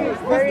start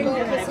worrying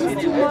because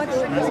it's too much,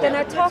 then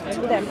I talk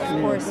to them,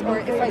 of course. Or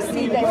if I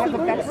see they have a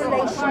bad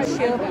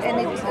relationship and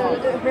it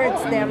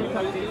hurts them,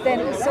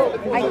 then so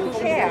I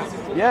care.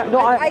 Yeah, no,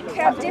 I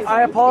care differently.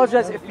 I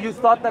apologize if you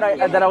thought that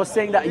I was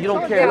saying that you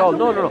don't care at all.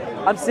 No.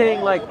 I'm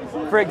saying, like,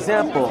 for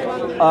example,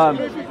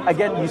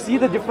 again, you see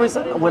the difference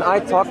when I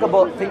talk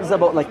about things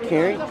about like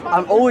caring.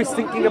 I'm always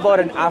thinking about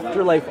an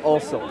afterlife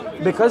also.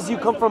 Because you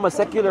come from a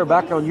secular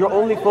background, you're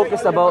only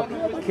focused about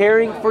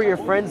caring for your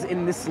friends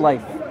in this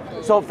life.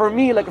 So for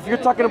me, like if you're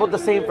talking about the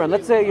same friend,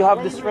 let's say you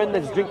have this friend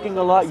that's drinking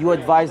a lot, you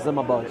advise them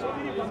about it.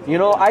 You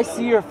know, I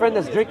see your friend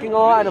that's drinking a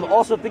lot, and I'm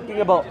also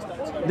thinking about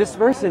this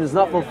person is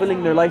not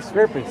fulfilling their life's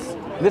purpose.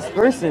 This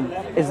person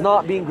is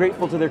not being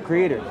grateful to their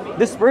Creator.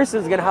 This person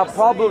is going to have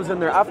problems in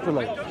their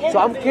afterlife. So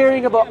I'm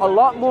caring about a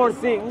lot more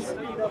things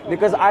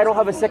because I don't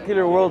have a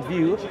secular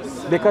worldview,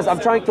 because I'm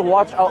trying to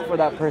watch out for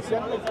that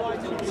person.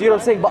 See what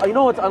I'm saying? But you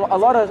know what? A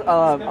lot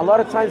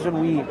of times when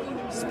we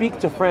speak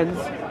to friends,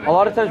 a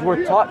lot of times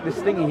we're taught this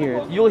thing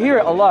here. You'll hear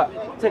it a lot.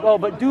 it's like, oh,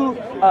 but do,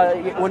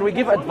 when we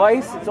give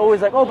advice, it's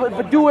always like, oh,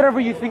 but do whatever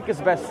you think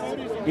is best.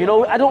 You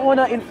know, I don't want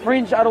to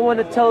infringe, I don't want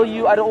to tell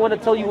you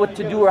what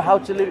to do or how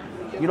to live.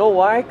 You know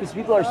why? Because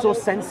people are so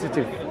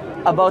sensitive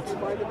about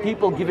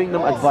people giving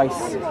them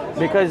advice.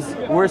 Because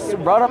we're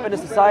brought up in a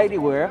society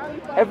where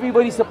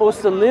everybody's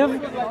supposed to live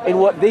in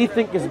what they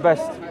think is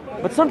best.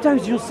 But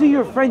sometimes you'll see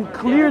your friend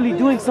clearly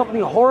doing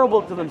something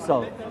horrible to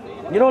themselves.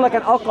 You know, like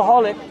an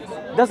alcoholic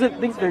doesn't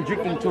think they're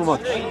drinking too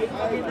much.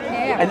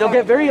 And they'll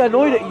get very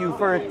annoyed at you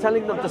for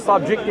telling them to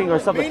stop drinking or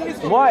something.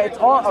 Why? It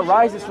all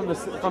arises from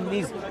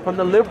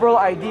the liberal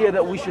idea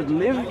that we should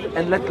live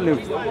and let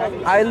live.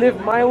 I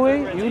live my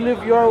way, you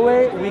live your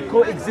way, we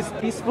coexist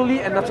peacefully,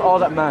 and that's all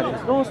that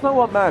matters. No, it's not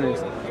what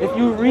matters. If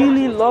you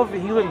really love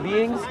human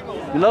beings,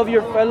 you love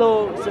your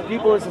fellow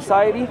people in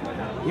society,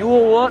 you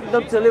will want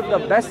them to live the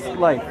best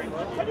life.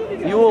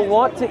 You will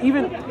want to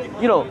even,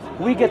 you know,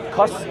 we get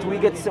cussed,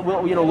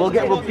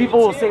 people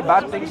will say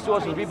bad things to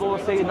us, and people will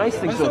say nice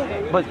things to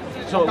us. But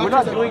so we're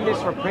not doing this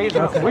for praise.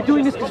 We're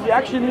doing this because we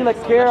actually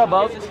care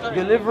about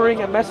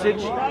delivering a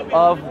message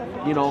of,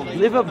 you know,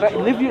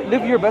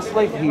 live your best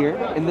life here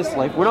in this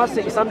life. We're not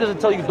saying, Islam doesn't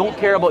tell you don't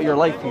care about your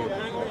life here.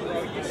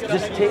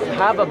 Just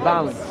have a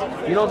balance.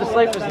 You know, this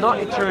life is not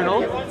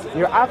eternal.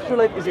 Your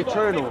afterlife is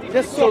eternal.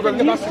 So the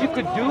least you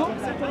could do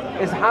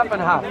is half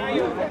and half.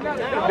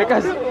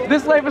 Because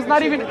this life is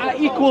not even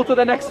equal to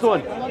the next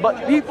one.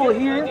 But people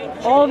here,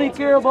 all they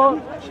care about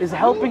is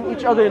helping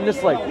each other in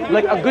this life.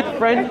 Like a good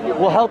friend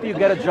will help you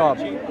get a job.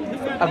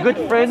 A good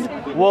friend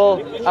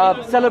will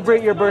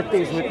celebrate your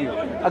birthdays with you.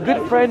 A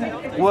good friend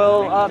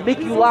will make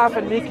you laugh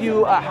and make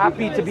you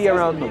happy to be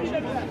around them.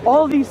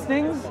 All these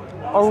things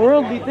are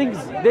worldly things.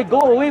 They go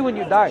away when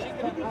you die.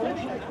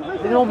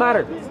 They don't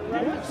matter.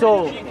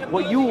 So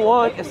what you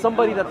want is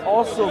somebody that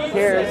also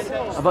cares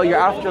about your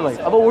afterlife,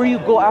 about where you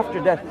go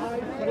after death.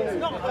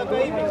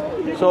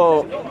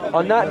 So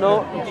on that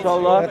note,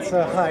 inshallah, that's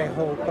a high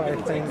hope. I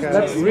think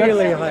that's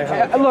really high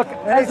hope. Look,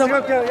 let's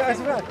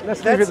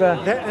leave it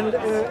there. And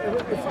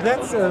if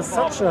that's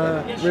such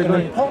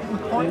an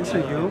important point to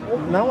you,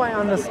 now I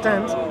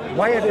understand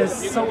why it is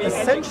so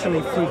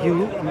essentially for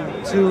you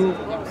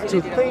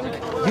to think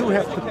you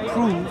have to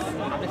prove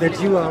that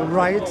you are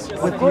right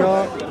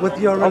with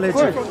your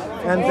religion,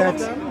 and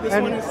that's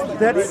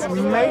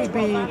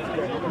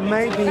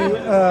maybe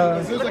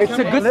it's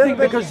a good thing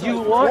because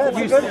you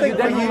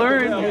then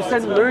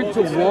learn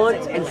to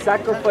want and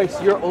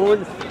sacrifice your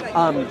own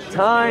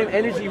time,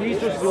 energy,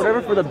 resources,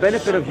 whatever, for the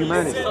benefit of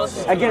humanity.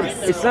 Again,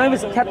 Islam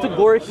is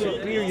categorically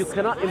clear. You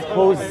cannot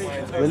impose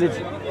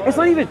religion. It's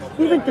not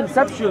even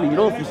conceptually, you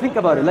know, if you think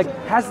about it. Like,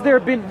 has there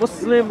been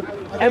Muslim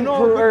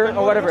emperor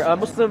or whatever,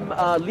 Muslim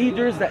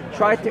leaders that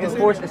tried to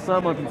enforce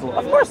Islam on people?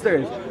 Of course there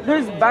is.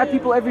 There's bad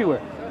people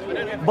everywhere.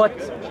 But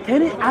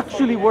can it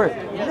actually work?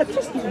 That's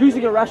just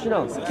using a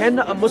rationale. Can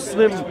a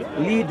Muslim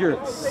leader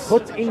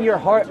put in your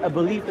heart a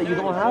belief that you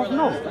don't have?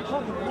 No.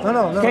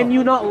 Can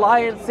you not lie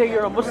and say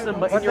you're a Muslim,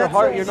 but in your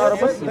heart you're not a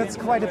Muslim? That's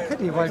quite a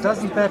pity. Well,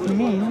 doesn't that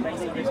mean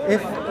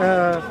if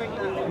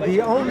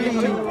the only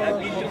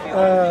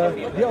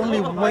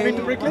way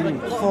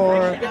for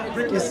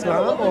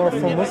Islam or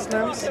for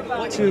Muslims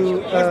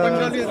to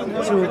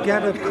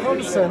get a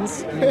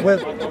consensus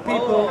with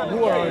people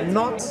who are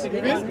not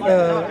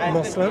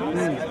Muslims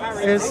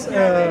is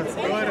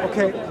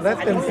okay, let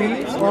them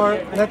be, or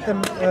let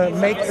them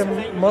make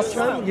them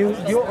Muslim.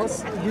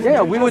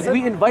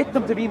 We invite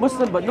them to be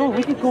Muslim, but no,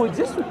 we can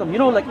coexist with them. You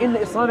know, like in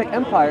the Islamic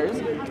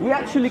empires, we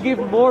actually give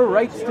more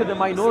rights to the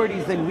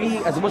minorities than we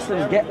as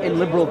Muslims get in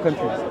liberal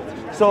countries.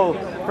 So,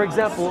 for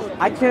example,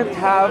 I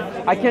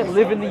can't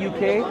live in the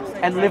UK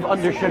and live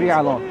under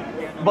Sharia law.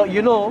 But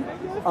you know,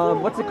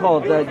 what's it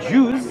called? The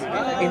Jews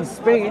in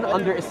Spain,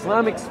 under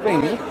Islamic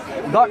Spain,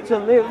 got to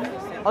live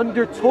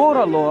under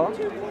Torah law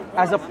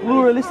as a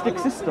pluralistic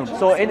system.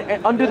 So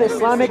under the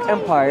Islamic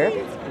Empire,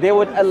 they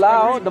would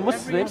allow the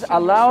Muslims,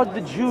 allowed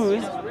the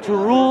Jews to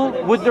rule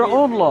with their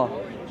own law.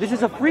 This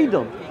is a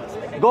freedom.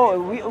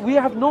 We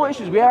have no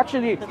issues. We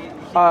actually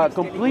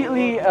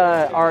completely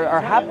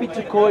are happy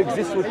to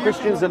coexist with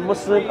Christians and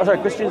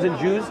Christians and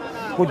Jews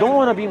who don't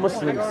want to be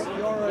Muslims.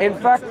 In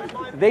fact,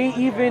 they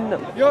even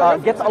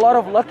get a lot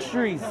of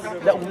luxuries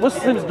that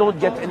Muslims don't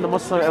get in the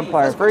Muslim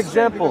empire. For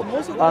example,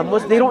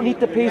 they don't need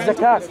to pay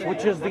zakat,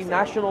 which is the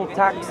national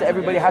tax that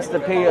everybody has to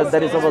pay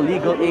that is of a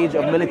legal age,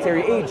 of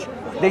military age.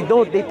 They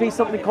don't. They pay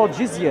something called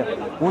jizya,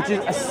 which is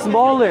a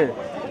smaller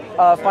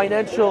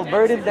financial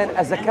burden than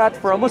a zakat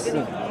for a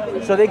Muslim.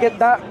 So they get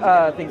that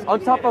thing. On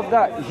top of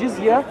that,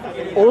 jizya,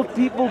 old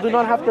people do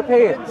not have to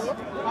pay it.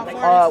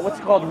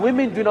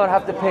 Women do not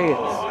have to pay it.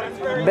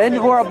 Men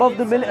who are above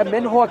the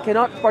men who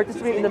cannot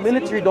participate in the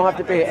military don't have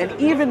to pay it.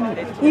 And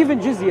even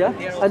jizya,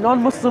 a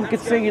non-Muslim could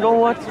say, you know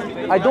what,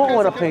 I don't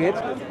want to pay it,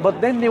 but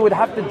then they would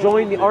have to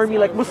join the army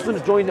like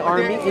Muslims join the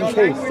army in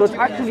case. So it's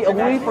actually a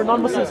way for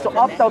non-Muslims to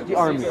opt out the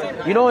army.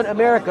 You know, in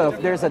America,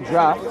 if there's a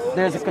draft,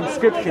 there's a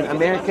conscription.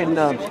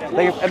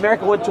 Like if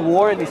America went to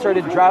war and they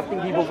started drafting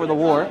people for the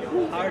war,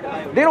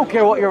 they don't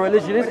care what your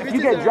religion is. If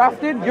you get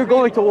drafted, you're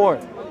going to war.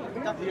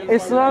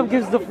 Islam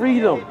gives the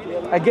freedom.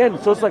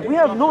 Again, so it's like we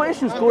have no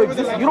issues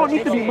coexisting. You don't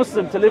need to be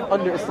Muslim to live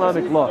under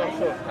Islamic law.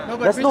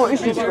 That's no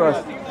issues for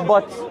us.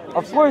 But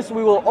of course,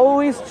 we will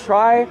always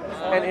try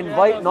and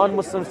invite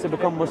non-Muslims to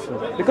become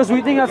Muslim because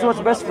we think that's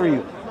what's best for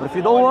you. But if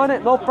you don't want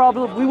it, no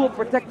problem. We will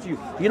protect you.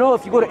 You know,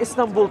 if you go to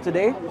Istanbul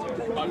today,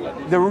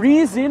 the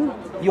reason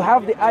you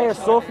have the Hagia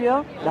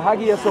Sophia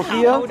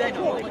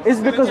is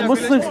because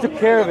Muslims took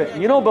care of it.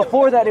 You know,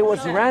 before that it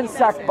was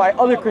ransacked by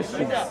other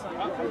Christians.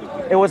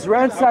 It was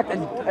ransacked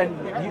and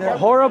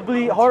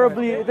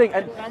horribly thing.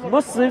 And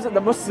Muslims,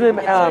 the Muslim,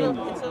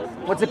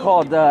 what's it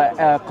called,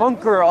 the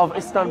conqueror of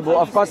Istanbul,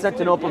 of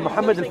Constantinople,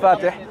 Muhammad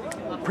al-Fatih,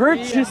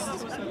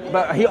 purchased,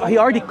 but he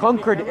already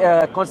conquered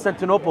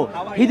Constantinople.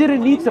 He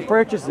didn't need to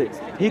purchase it.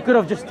 He could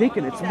have just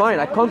taken it. It's mine,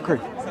 I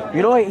conquered.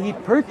 You know, he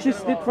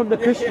purchased it from the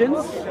Christians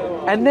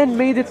and then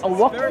made it a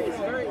waqf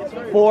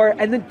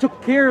and then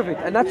took care of it.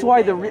 And that's why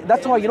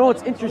you know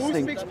what's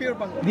interesting.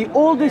 The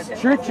oldest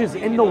churches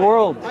in the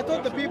world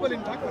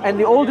and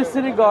the oldest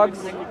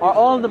synagogues are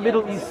all in the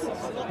Middle East.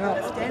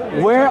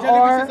 Where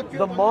are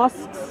the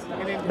mosques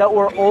that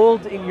were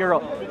old in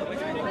Europe?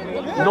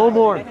 No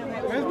more.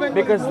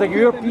 Because the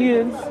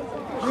Europeans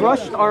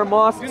crushed our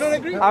mosques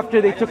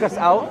after they took us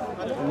out.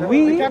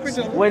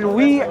 When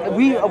we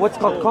what's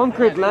called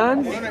conquered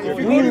lands,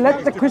 we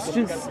let the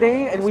Christians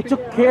stay and we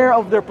took care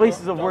of their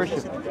places of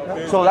worship.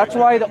 So that's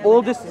why the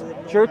oldest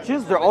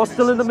churches, they're all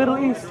still in the Middle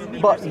East.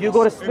 But you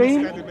go to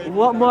Spain,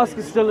 what mosque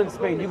is still in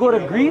Spain? You go to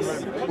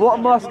Greece, what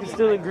mosque is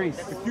still in Greece?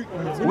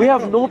 We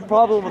have no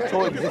problem with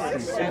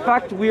coexistence. In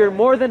fact, we are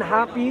more than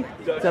happy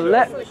to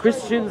let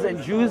Christians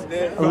and Jews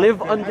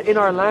live in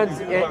our lands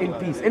in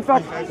peace. In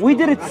fact, we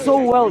did it so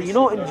well. You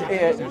know,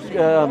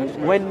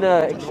 when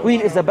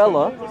Queen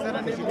Isabella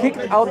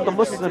kicked out the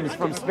Muslims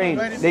from Spain,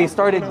 they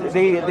started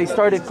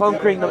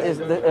conquering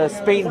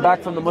Spain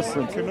back from the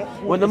Muslims.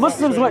 When the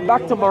Muslims went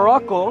back to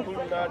Morocco,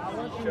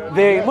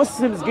 the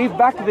Muslims gave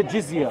back the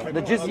jizya,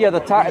 the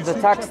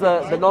tax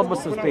the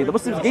non-Muslims pay. The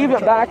Muslims gave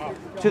it back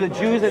to the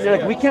Jews and they're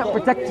like, we can't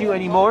protect you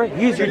anymore,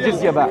 here's your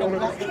jizya back.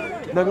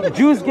 The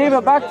Jews gave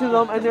it back to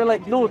them and they're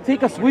like, no,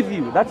 take us with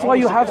you. That's why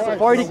you have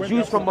Sephardic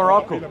Jews from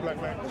Morocco.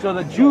 So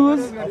the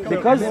Jews,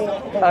 because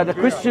the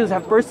Christians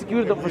have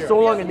persecuted them for so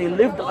long and they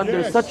lived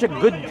under such a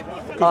good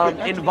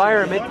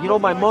environment. You know,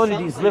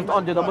 Maimonides lived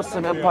under the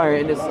Muslim Empire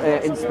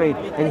in Spain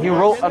and he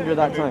wrote under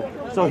that time.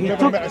 So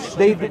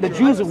the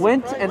Jews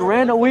went and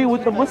ran away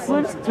with the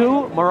Muslims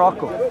to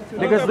Morocco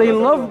because they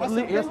loved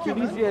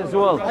Tunisia as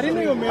well,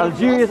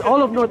 Algeria,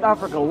 all of North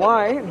Africa.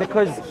 Why?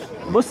 Because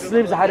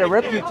Muslims had a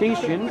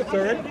reputation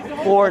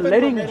for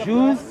letting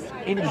Jews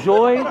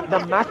enjoy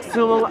the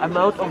maximum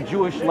amount of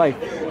Jewish life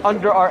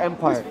under our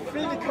empire.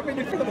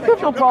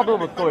 There's no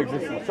problem with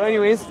coexistence. So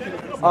anyways,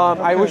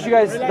 I wish you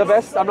guys the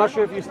best. I'm not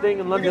sure if you're staying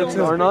in London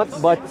or not,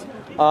 but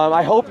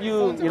I hope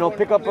you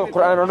pick up a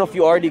Quran. I don't know if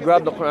you already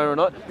grabbed the Quran or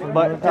not,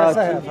 but Yes,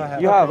 I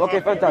have. you have. Okay,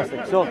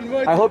 fantastic. So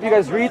I hope you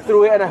guys read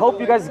through it, and I hope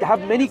you guys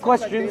have many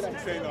questions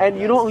and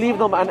you don't leave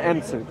them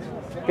unanswered.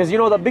 Because you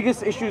know the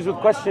biggest issues with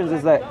questions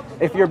is that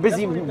if you're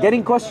busy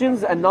getting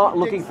questions and not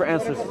looking for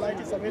answers.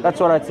 That's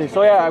what I'd say.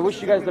 So yeah, I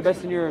wish you guys the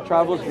best in your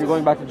travels if you're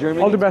going back to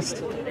Germany. All the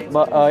best.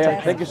 But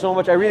yeah, thank you so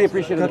much. I really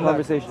appreciated the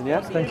conversation.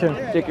 Yeah. Thank you.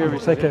 Take care of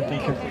yourself. Take care.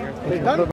 Thank you.